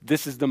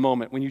 This is the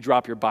moment when you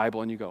drop your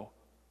Bible and you go,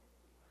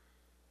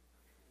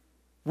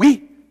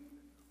 we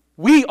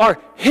are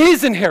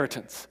his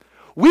inheritance.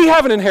 We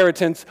have an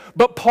inheritance,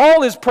 but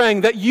Paul is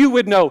praying that you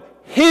would know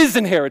his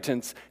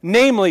inheritance,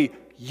 namely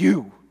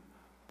you.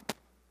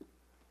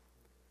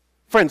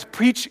 Friends,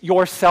 preach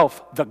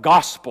yourself the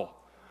gospel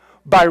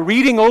by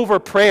reading over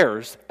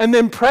prayers and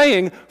then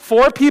praying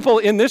for people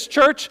in this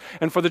church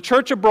and for the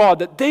church abroad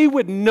that they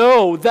would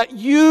know that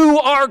you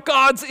are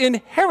God's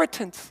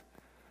inheritance.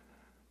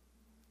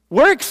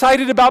 We're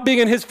excited about being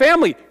in his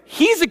family.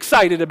 He's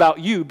excited about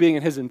you being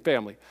in his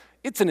family.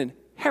 It's an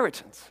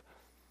inheritance.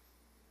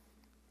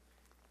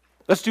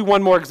 Let's do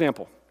one more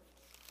example.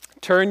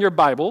 Turn your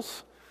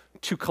Bibles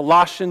to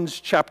Colossians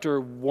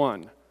chapter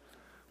 1.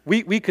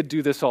 We could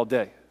do this all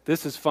day.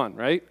 This is fun,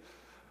 right?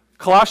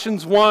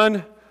 Colossians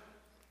 1,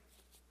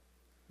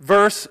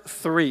 verse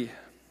 3.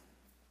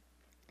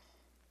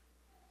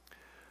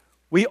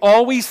 We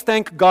always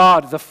thank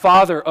God, the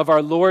Father of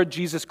our Lord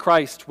Jesus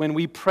Christ, when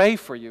we pray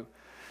for you,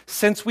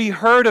 since we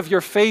heard of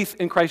your faith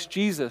in Christ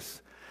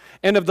Jesus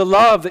and of the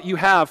love that you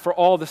have for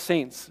all the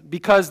saints,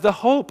 because the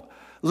hope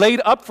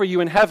laid up for you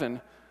in heaven,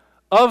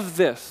 of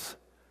this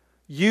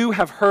you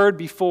have heard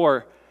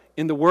before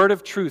in the word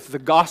of truth, the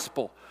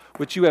gospel,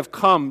 which you have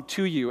come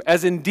to you,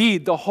 as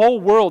indeed the whole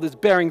world is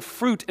bearing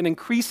fruit and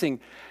increasing,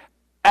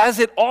 as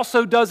it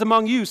also does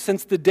among you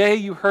since the day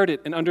you heard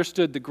it and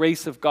understood the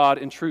grace of God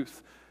in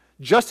truth.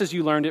 Just as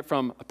you learned it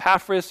from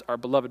Epaphras, our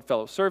beloved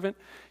fellow servant.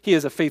 He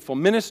is a faithful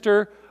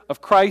minister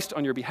of Christ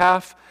on your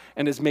behalf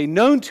and has made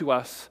known to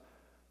us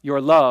your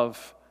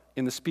love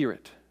in the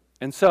Spirit.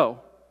 And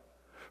so,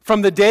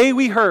 from the day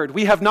we heard,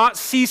 we have not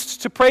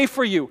ceased to pray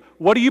for you.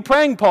 What are you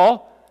praying,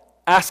 Paul?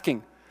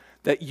 Asking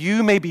that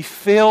you may be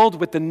filled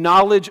with the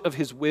knowledge of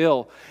his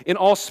will in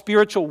all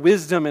spiritual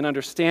wisdom and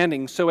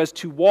understanding, so as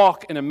to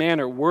walk in a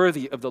manner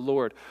worthy of the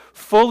Lord,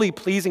 fully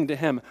pleasing to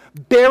him,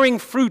 bearing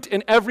fruit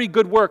in every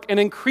good work and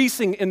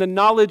increasing in the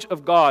knowledge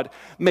of God.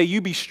 May you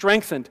be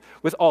strengthened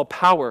with all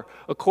power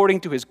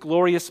according to his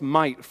glorious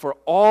might for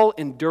all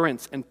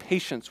endurance and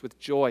patience with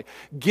joy,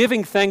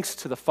 giving thanks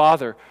to the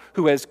Father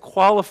who has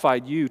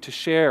qualified you to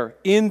share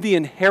in the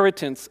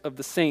inheritance of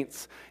the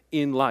saints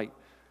in light.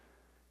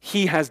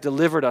 He has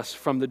delivered us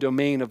from the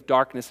domain of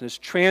darkness and has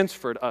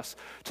transferred us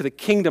to the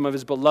kingdom of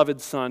his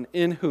beloved Son,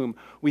 in whom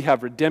we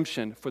have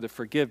redemption for the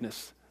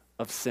forgiveness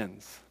of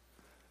sins.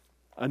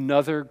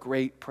 Another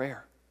great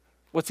prayer.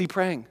 What's he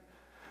praying?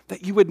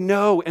 That you would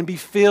know and be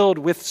filled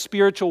with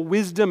spiritual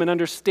wisdom and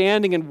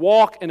understanding and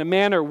walk in a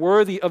manner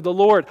worthy of the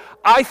Lord.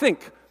 I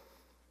think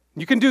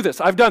you can do this.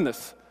 I've done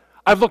this.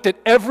 I've looked at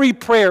every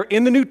prayer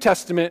in the New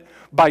Testament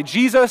by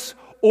Jesus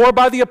or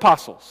by the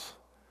apostles.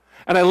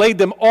 And I laid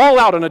them all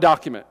out on a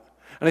document.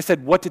 And I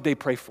said, what did they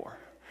pray for?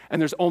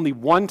 And there's only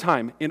one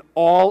time in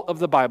all of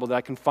the Bible that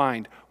I can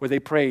find where they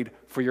prayed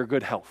for your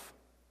good health.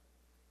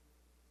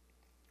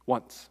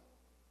 Once.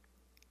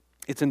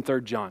 It's in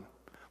 3 John.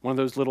 One of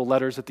those little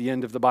letters at the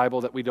end of the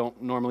Bible that we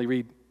don't normally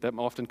read that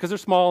often because they're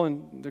small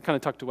and they're kind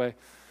of tucked away.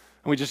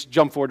 And we just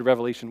jump forward to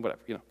Revelation,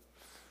 whatever, you know.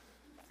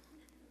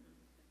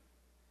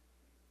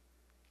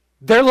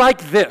 They're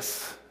like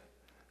this.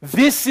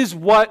 This is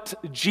what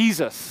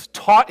Jesus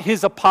taught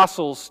his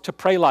apostles to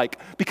pray like,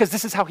 because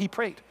this is how he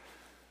prayed.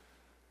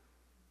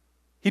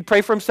 He'd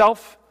pray for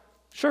himself?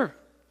 Sure.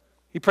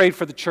 He prayed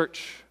for the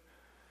church.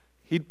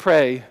 He'd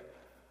pray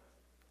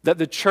that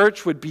the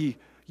church would be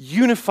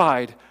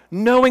unified,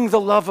 knowing the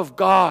love of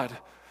God,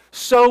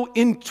 so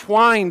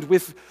entwined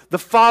with the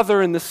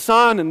Father and the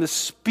Son and the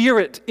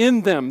Spirit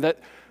in them that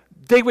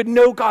they would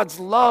know God's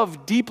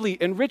love deeply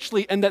and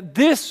richly, and that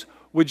this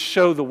would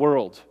show the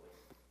world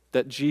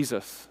that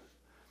Jesus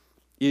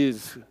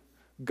is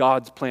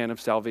God's plan of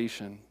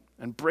salvation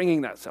and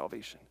bringing that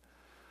salvation.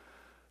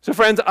 So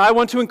friends, I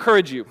want to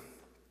encourage you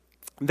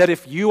that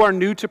if you are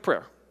new to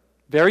prayer,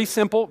 very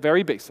simple,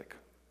 very basic,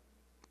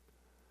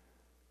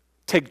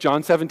 take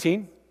John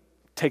 17,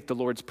 take the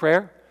Lord's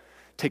Prayer,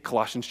 take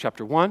Colossians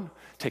chapter 1,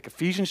 take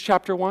Ephesians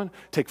chapter 1,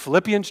 take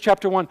Philippians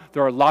chapter 1.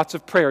 There are lots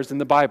of prayers in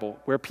the Bible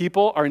where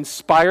people are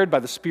inspired by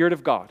the Spirit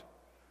of God.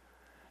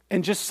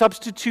 And just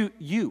substitute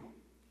you.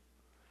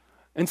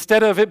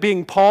 Instead of it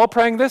being Paul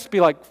praying this,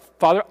 be like,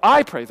 Father,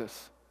 I pray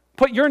this.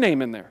 Put your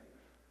name in there.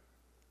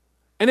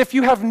 And if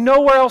you have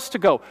nowhere else to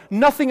go,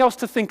 nothing else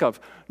to think of,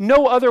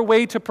 no other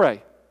way to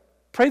pray,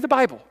 pray the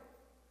Bible.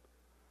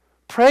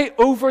 Pray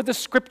over the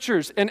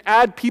scriptures and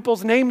add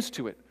people's names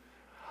to it.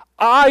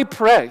 I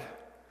pray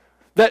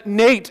that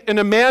Nate and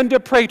Amanda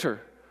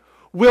Prater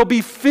will be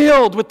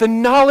filled with the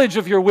knowledge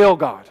of your will,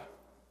 God.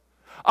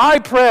 I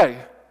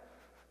pray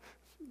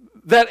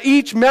that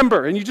each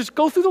member, and you just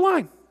go through the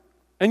line,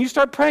 and you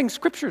start praying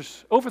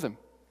scriptures over them.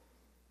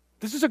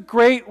 This is a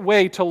great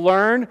way to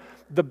learn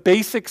the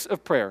basics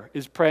of prayer,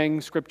 is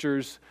praying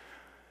scriptures.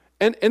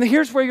 And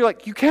here's where you're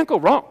like, you can't go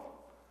wrong.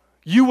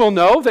 You will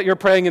know that you're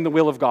praying in the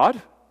will of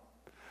God.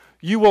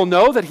 You will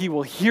know that he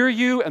will hear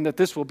you and that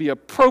this will be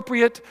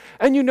appropriate,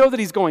 and you know that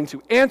he's going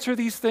to answer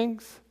these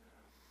things.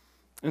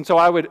 And so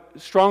I would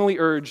strongly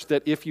urge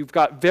that if you've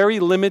got very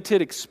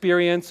limited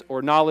experience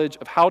or knowledge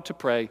of how to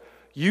pray,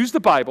 use the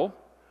Bible,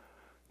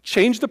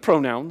 change the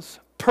pronouns,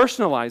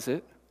 personalize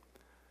it,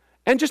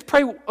 and just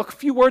pray a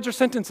few words or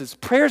sentences.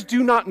 Prayers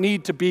do not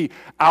need to be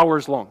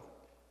hours long.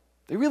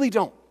 They really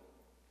don't.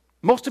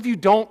 Most of you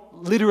don't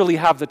literally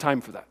have the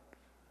time for that.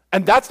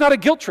 And that's not a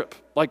guilt trip.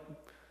 Like,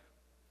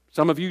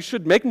 some of you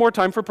should make more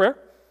time for prayer.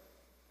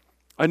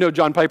 I know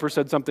John Piper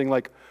said something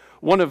like,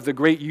 one of the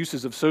great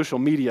uses of social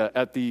media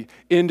at the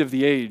end of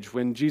the age,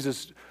 when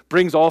Jesus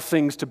brings all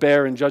things to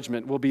bear in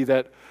judgment, will be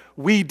that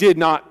we did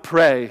not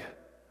pray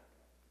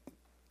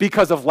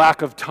because of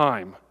lack of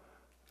time.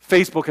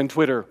 Facebook and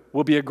Twitter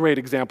will be a great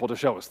example to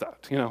show us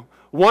that.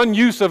 One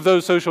use of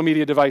those social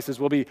media devices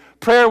will be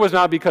prayer was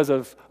not because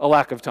of a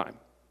lack of time.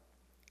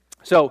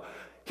 So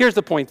here's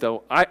the point,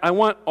 though. I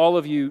want all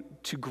of you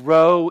to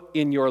grow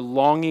in your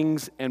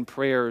longings and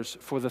prayers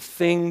for the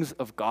things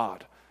of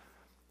God,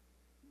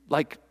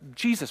 like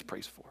Jesus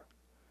prays for.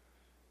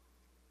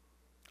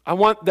 I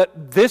want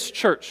that this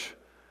church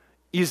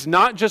is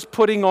not just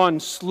putting on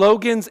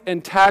slogans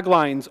and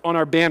taglines on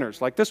our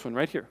banners, like this one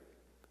right here.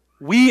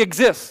 We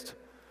exist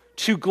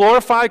to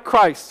glorify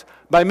Christ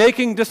by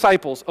making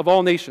disciples of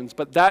all nations,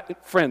 but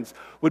that, friends,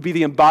 would be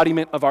the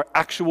embodiment of our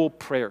actual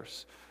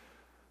prayers.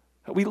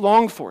 We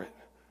long for it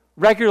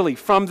regularly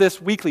from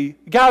this weekly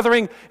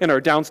gathering, in our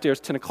downstairs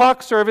 10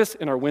 o'clock service,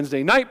 in our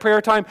Wednesday night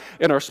prayer time,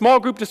 in our small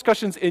group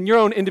discussions, in your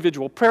own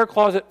individual prayer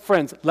closet.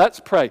 Friends, let's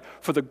pray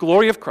for the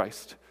glory of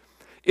Christ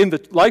in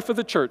the life of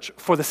the church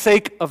for the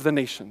sake of the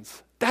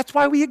nations. That's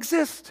why we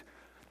exist.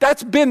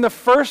 That's been the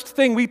first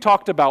thing we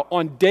talked about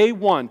on day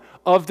one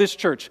of this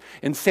church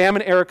in Sam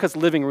and Erica's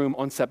living room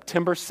on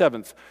September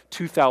 7th,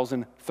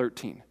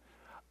 2013.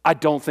 I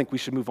don't think we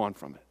should move on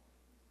from it.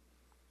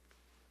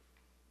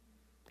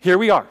 Here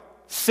we are,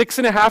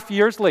 6.5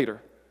 years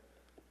later.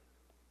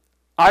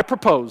 I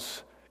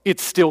propose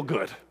it's still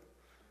good.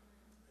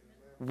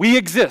 We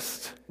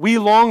exist. We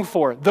long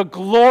for the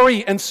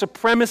glory and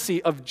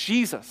supremacy of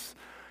Jesus,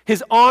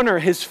 his honor,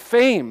 his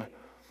fame,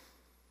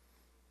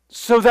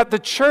 so that the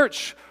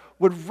church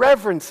would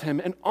reverence him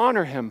and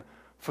honor him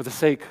for the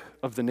sake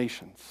of the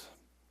nations.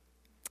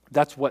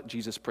 That's what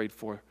Jesus prayed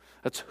for.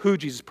 That's who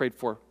Jesus prayed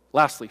for.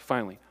 Lastly,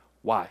 finally,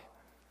 why?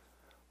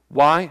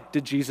 Why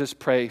did Jesus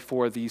pray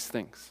for these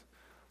things?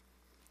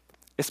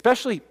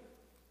 Especially,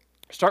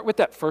 start with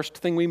that first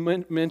thing we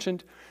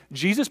mentioned.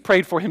 Jesus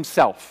prayed for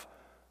himself,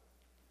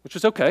 which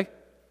is okay.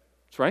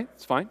 It's right.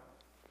 It's fine.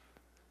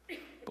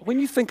 But when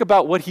you think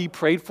about what he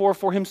prayed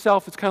for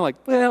himself, it's kind of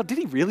like, well, did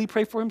he really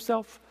pray for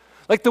himself?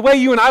 Like the way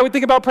you and I would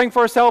think about praying for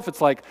ourselves,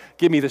 it's like,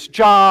 give me this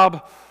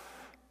job,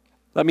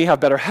 let me have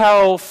better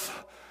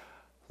health,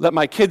 let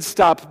my kids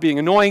stop being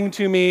annoying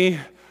to me,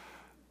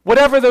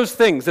 whatever those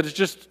things that it's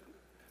just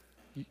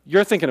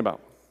you're thinking about.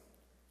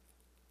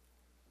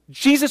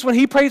 Jesus, when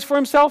he prays for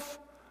himself,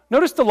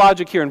 notice the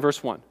logic here in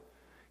verse 1.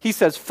 He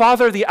says,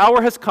 Father, the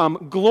hour has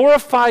come,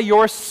 glorify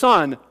your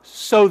Son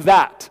so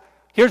that,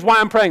 here's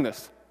why I'm praying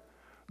this,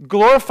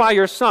 glorify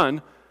your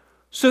Son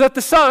so that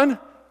the Son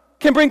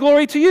can bring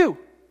glory to you,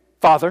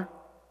 Father.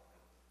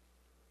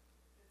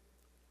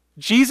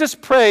 Jesus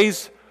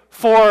prays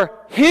for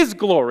his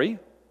glory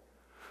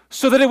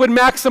so that it would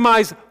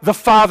maximize the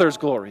Father's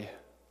glory.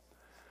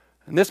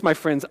 And this, my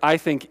friends, I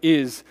think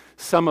is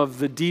some of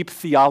the deep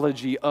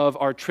theology of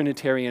our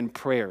Trinitarian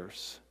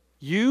prayers.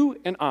 You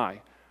and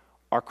I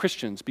are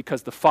Christians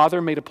because the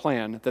Father made a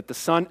plan that the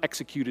Son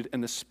executed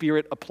and the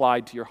Spirit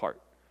applied to your heart.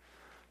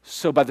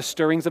 So by the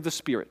stirrings of the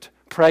Spirit,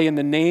 pray in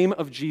the name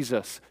of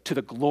Jesus to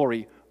the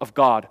glory of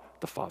God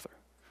the Father.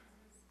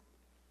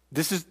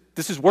 This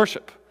is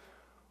worship.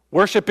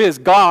 Worship is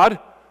God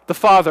the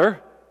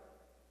Father,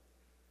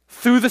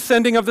 through the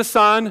sending of the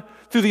Son,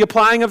 through the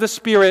applying of the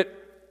Spirit,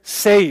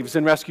 saves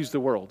and rescues the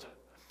world.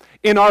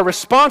 In our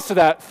response to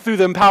that, through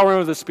the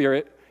empowerment of the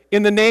Spirit,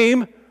 in the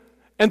name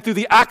and through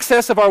the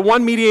access of our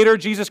one mediator,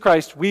 Jesus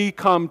Christ, we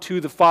come to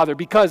the Father,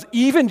 because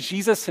even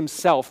Jesus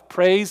himself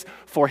prays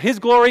for his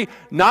glory,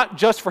 not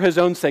just for his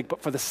own sake,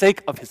 but for the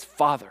sake of his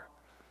Father.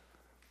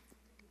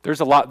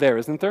 There's a lot there,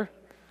 isn't there?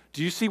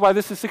 Do you see why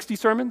this is 60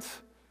 sermons?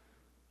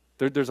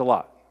 There's a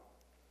lot.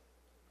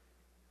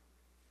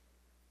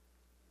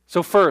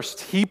 So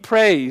first, he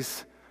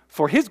prays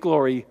for his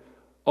glory,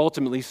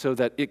 ultimately so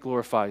that it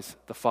glorifies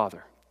the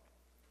Father.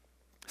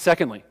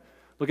 Secondly,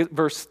 look at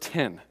verse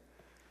 10.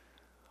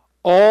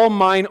 All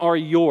mine are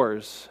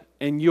yours,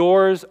 and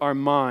yours are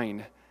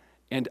mine,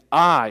 and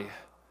I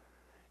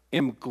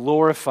am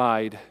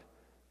glorified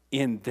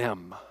in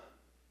them.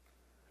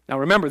 Now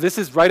remember, this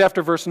is right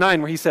after verse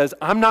 9 where he says,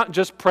 I'm not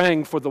just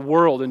praying for the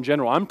world in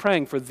general. I'm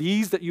praying for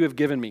these that you have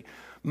given me,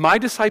 my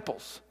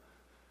disciples,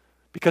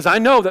 because I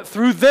know that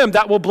through them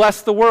that will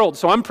bless the world.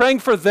 So I'm praying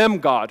for them,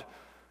 God.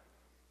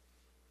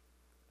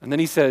 And then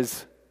he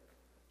says,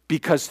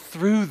 because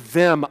through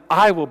them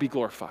I will be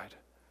glorified.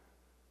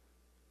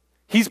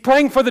 He's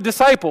praying for the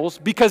disciples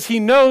because he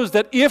knows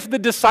that if the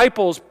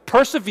disciples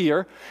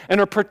persevere and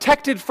are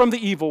protected from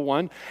the evil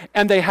one,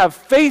 and they have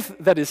faith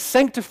that is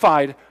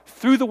sanctified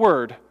through the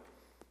word,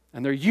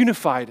 and they're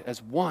unified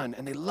as one,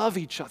 and they love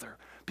each other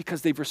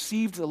because they've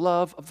received the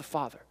love of the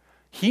Father,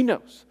 he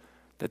knows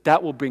that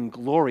that will bring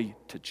glory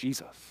to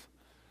Jesus.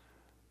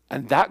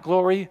 And that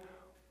glory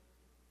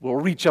will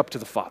reach up to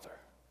the Father.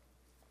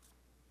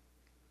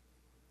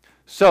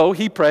 So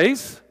he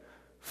prays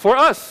for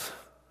us,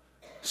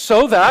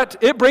 so that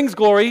it brings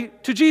glory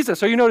to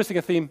Jesus. Are you noticing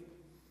a theme?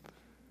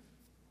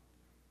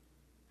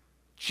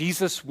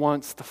 Jesus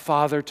wants the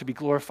Father to be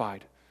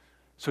glorified,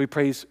 so he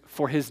prays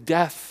for his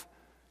death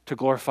to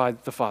glorify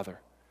the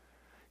Father.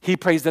 He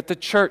prays that the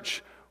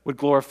church would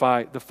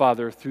glorify the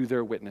Father through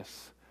their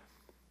witness,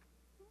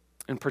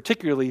 and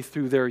particularly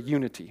through their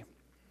unity,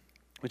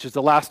 which is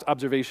the last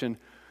observation.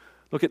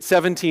 Look at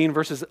 17,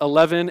 verses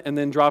 11, and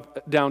then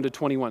drop down to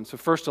 21. So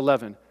first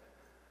 11.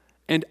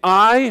 And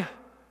I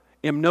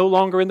am no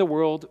longer in the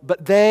world,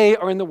 but they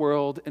are in the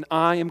world, and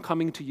I am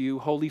coming to you,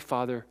 Holy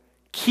Father.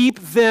 Keep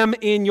them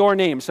in your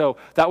name. So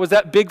that was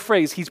that big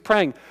phrase. He's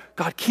praying,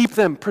 God, keep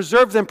them,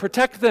 preserve them,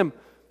 protect them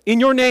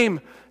in your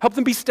name. Help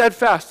them be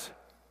steadfast.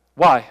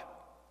 Why?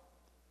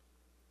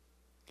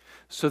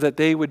 So that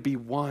they would be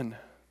one.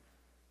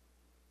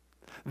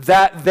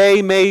 That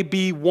they may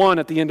be one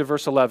at the end of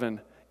verse 11,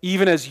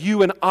 even as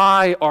you and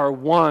I are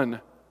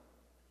one.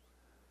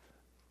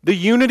 The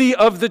unity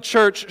of the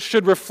church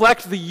should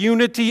reflect the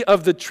unity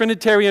of the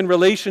Trinitarian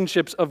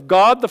relationships of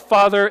God the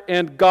Father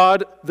and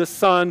God the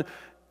Son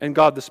and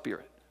God the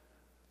Spirit.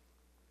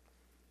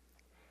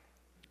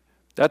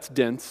 That's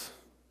dense.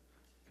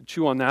 You can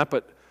chew on that,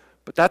 but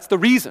that's the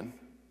reason.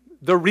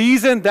 The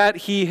reason that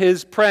he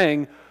is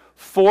praying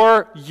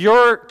for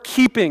your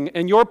keeping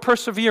and your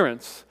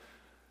perseverance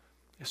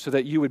is so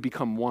that you would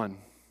become one.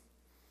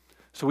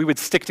 So we would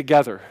stick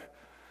together.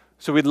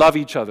 So we'd love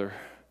each other.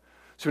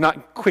 So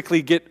not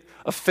quickly get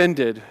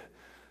offended.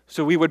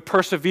 So we would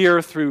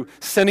persevere through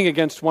sinning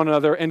against one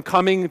another and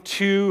coming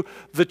to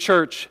the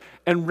church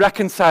and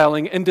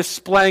reconciling and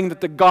displaying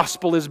that the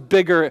gospel is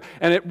bigger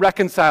and it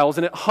reconciles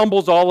and it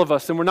humbles all of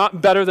us and we're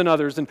not better than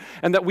others, and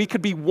that we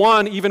could be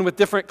one even with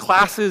different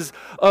classes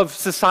of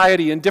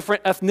society and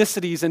different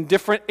ethnicities and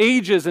different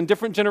ages and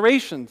different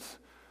generations.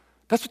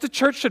 That's what the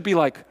church should be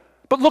like.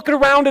 But look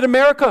around at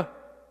America.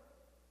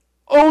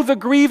 Oh, the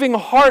grieving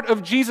heart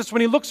of Jesus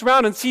when he looks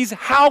around and sees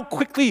how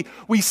quickly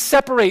we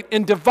separate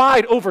and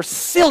divide over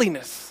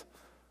silliness.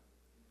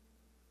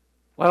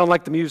 Well, I don't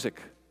like the music.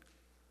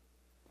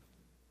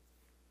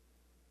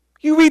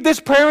 You read this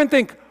prayer and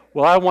think,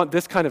 well, I want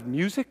this kind of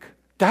music?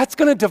 That's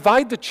going to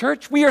divide the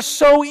church? We are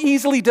so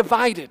easily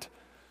divided.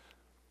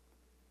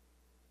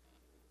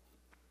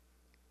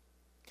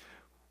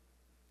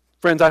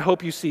 Friends, I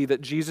hope you see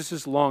that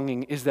Jesus'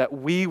 longing is that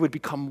we would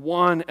become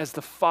one as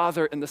the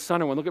Father and the Son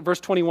are one. Look at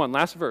verse 21,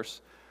 last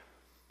verse.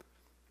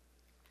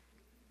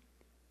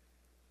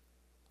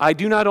 I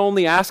do not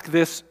only ask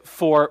this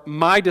for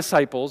my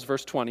disciples,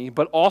 verse 20,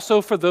 but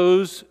also for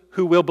those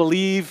who will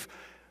believe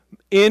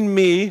in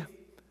me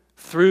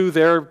through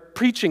their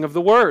preaching of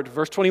the word,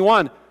 verse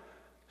 21,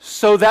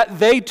 so that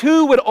they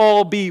too would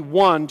all be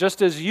one,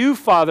 just as you,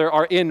 Father,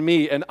 are in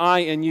me and I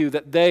in you,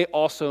 that they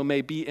also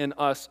may be in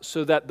us,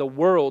 so that the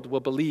world will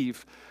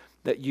believe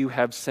that you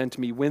have sent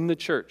me. When the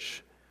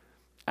church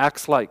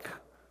acts like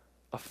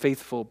a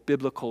faithful,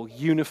 biblical,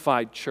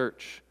 unified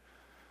church,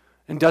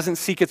 and doesn't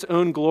seek its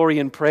own glory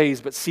and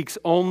praise, but seeks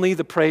only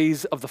the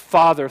praise of the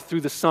Father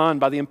through the Son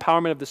by the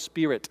empowerment of the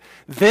Spirit,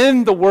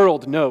 then the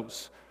world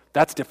knows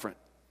that's different.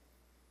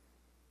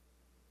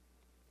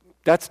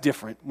 That's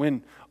different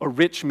when a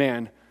rich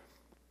man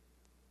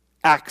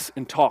acts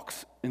and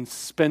talks and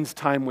spends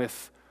time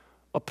with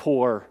a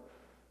poor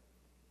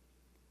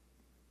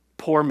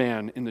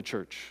man in the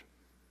church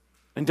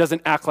and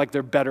doesn't act like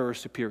they're better or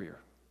superior.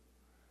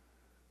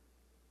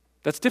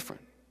 That's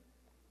different.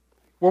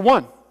 We're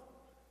one.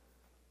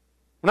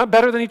 We're not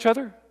better than each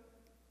other.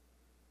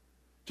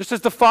 Just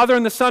as the Father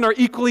and the Son are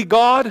equally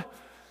God,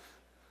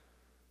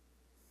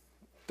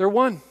 they're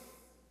one.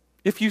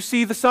 If you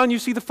see the Son, you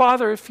see the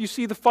Father. If you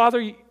see the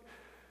Father,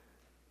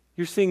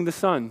 you're seeing the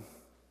Son.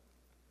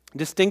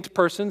 Distinct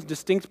persons,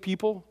 distinct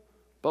people,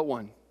 but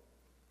one.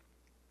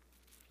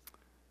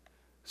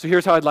 So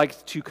here's how I'd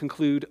like to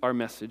conclude our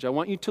message. I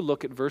want you to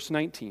look at verse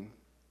 19,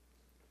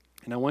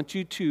 and I want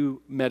you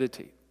to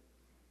meditate.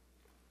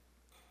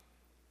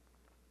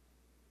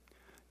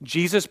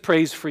 Jesus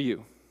prays for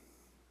you.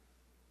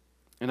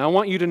 And I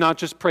want you to not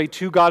just pray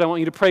to God, I want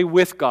you to pray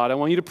with God. I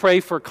want you to pray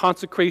for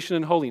consecration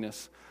and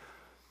holiness.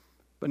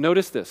 But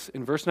notice this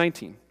in verse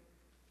 19.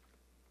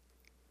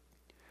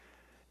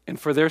 And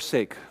for their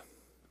sake,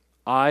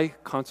 I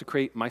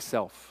consecrate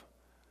myself,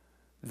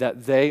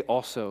 that they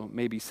also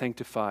may be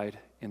sanctified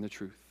in the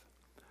truth.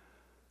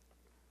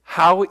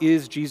 How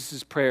is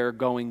Jesus' prayer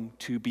going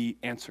to be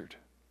answered?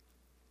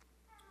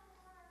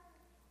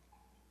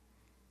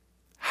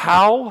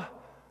 How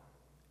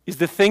is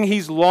the thing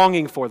he's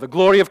longing for, the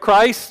glory of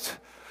Christ,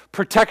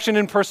 protection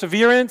and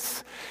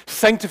perseverance,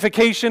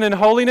 sanctification and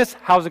holiness,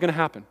 how's it going to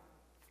happen?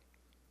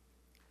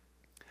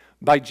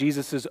 By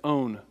Jesus'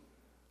 own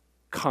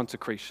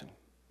consecration,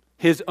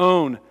 his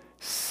own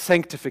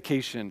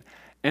sanctification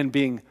and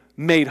being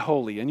made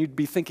holy. And you'd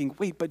be thinking,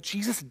 wait, but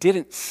Jesus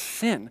didn't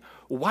sin.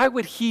 Why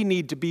would he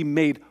need to be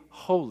made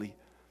holy?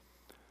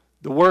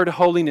 The word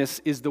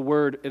holiness is the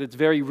word at its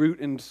very root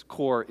and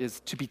core is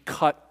to be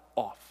cut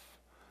off,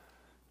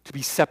 to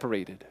be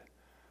separated.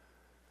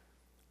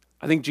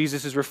 I think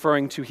Jesus is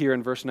referring to here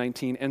in verse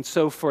 19, and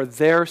so for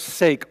their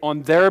sake,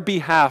 on their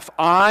behalf,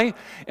 I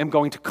am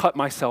going to cut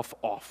myself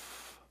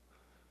off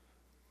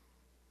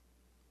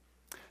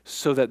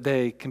so that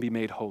they can be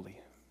made holy.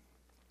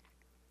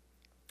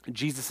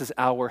 Jesus'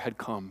 hour had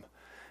come.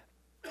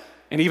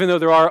 And even though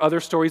there are other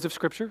stories of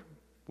Scripture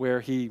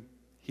where he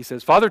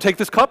says, Father, take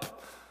this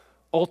cup,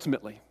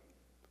 ultimately,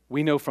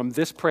 we know from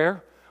this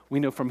prayer, we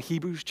know from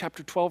Hebrews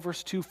chapter 12,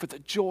 verse 2, for the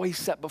joy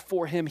set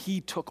before him,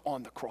 he took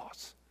on the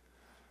cross.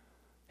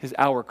 His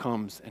hour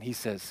comes and he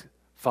says,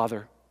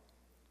 Father,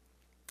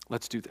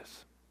 let's do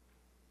this.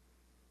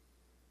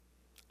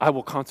 I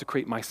will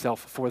consecrate myself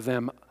for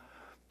them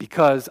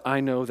because I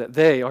know that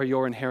they are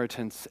your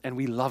inheritance and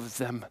we love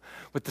them.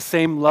 With the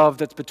same love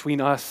that's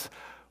between us,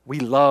 we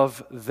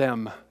love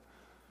them.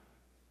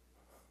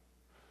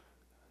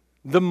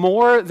 The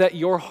more that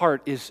your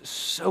heart is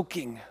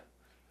soaking,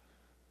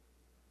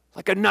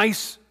 like a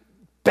nice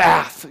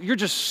bath, you're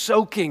just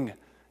soaking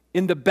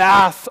in the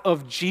bath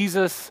of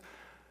Jesus'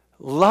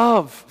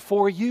 love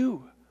for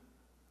you.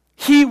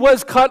 He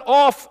was cut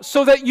off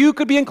so that you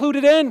could be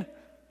included in.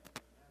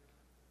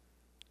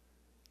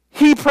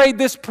 He prayed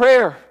this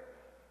prayer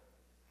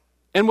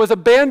and was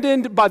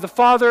abandoned by the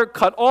Father,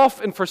 cut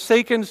off and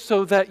forsaken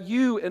so that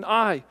you and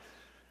I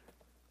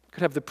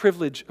could have the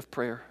privilege of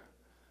prayer.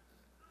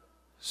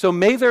 So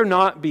may there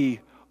not be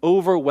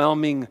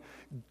overwhelming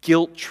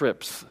guilt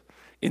trips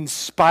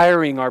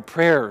inspiring our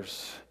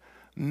prayers.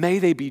 May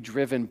they be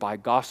driven by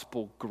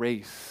gospel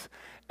grace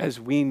as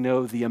we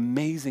know the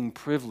amazing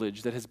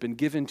privilege that has been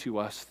given to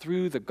us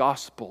through the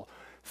gospel,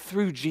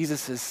 through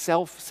Jesus'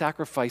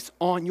 self-sacrifice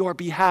on your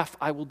behalf.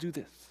 I will do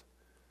this.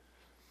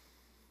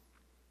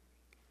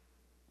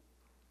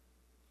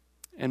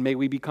 And may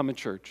we become a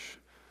church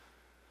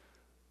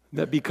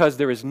that because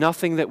there is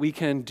nothing that we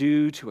can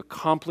do to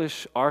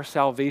accomplish our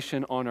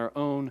salvation on our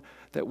own,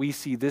 that we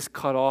see this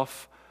cut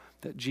off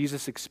that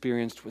Jesus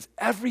experienced was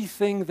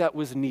everything that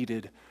was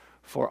needed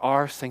for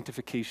our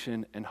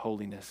sanctification and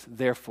holiness.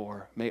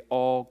 Therefore, may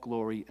all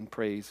glory and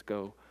praise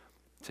go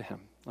to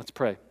him. Let's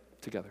pray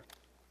together.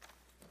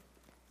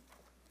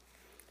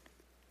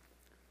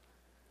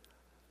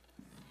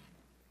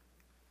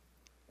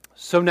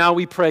 So now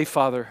we pray,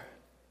 Father.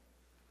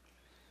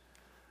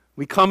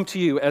 We come to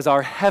you as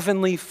our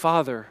heavenly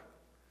Father,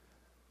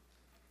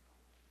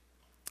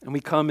 and we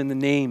come in the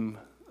name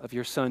of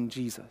your Son,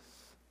 Jesus.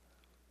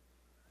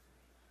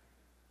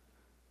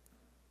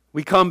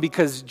 We come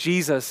because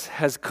Jesus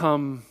has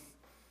come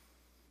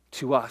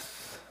to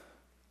us.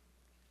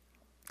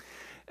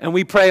 And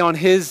we pray on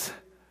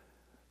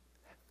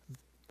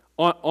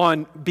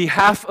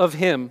behalf of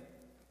him,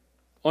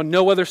 on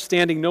no other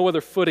standing, no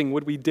other footing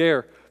would we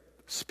dare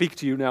speak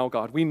to you now,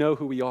 God. We know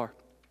who we are,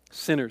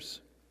 sinners.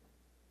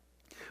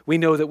 We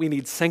know that we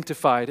need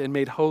sanctified and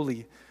made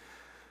holy.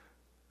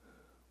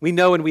 We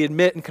know and we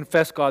admit and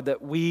confess, God,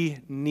 that we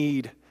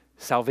need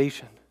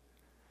salvation.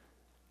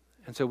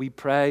 And so we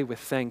pray with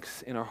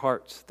thanks in our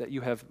hearts that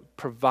you have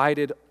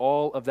provided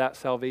all of that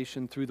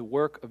salvation through the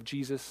work of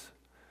Jesus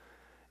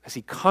as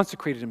he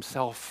consecrated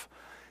himself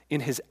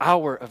in his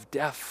hour of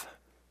death.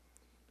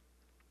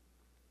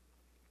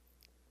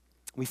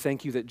 We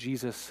thank you that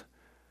Jesus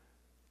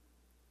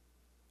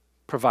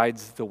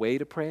provides the way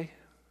to pray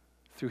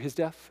through his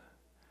death,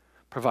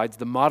 provides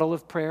the model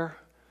of prayer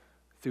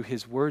through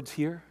his words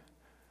here,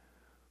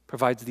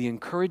 provides the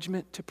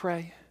encouragement to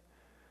pray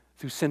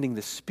through sending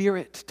the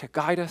Spirit to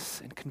guide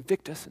us and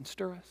convict us and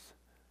stir us.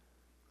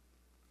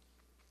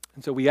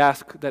 And so we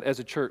ask that as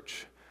a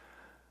church,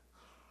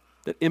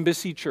 that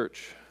Embassy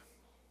Church,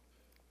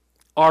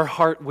 our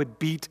heart would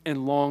beat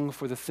and long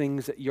for the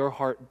things that your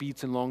heart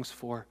beats and longs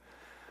for,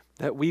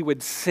 that we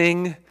would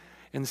sing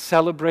and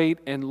celebrate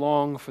and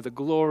long for the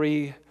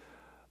glory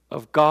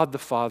of God the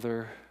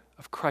Father,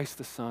 of Christ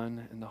the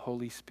Son, and the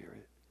Holy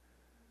Spirit.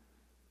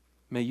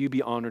 May you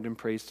be honored and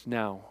praised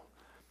now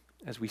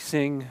as we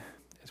sing,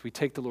 as we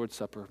take the Lord's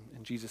Supper.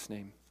 In Jesus'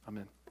 name,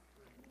 amen.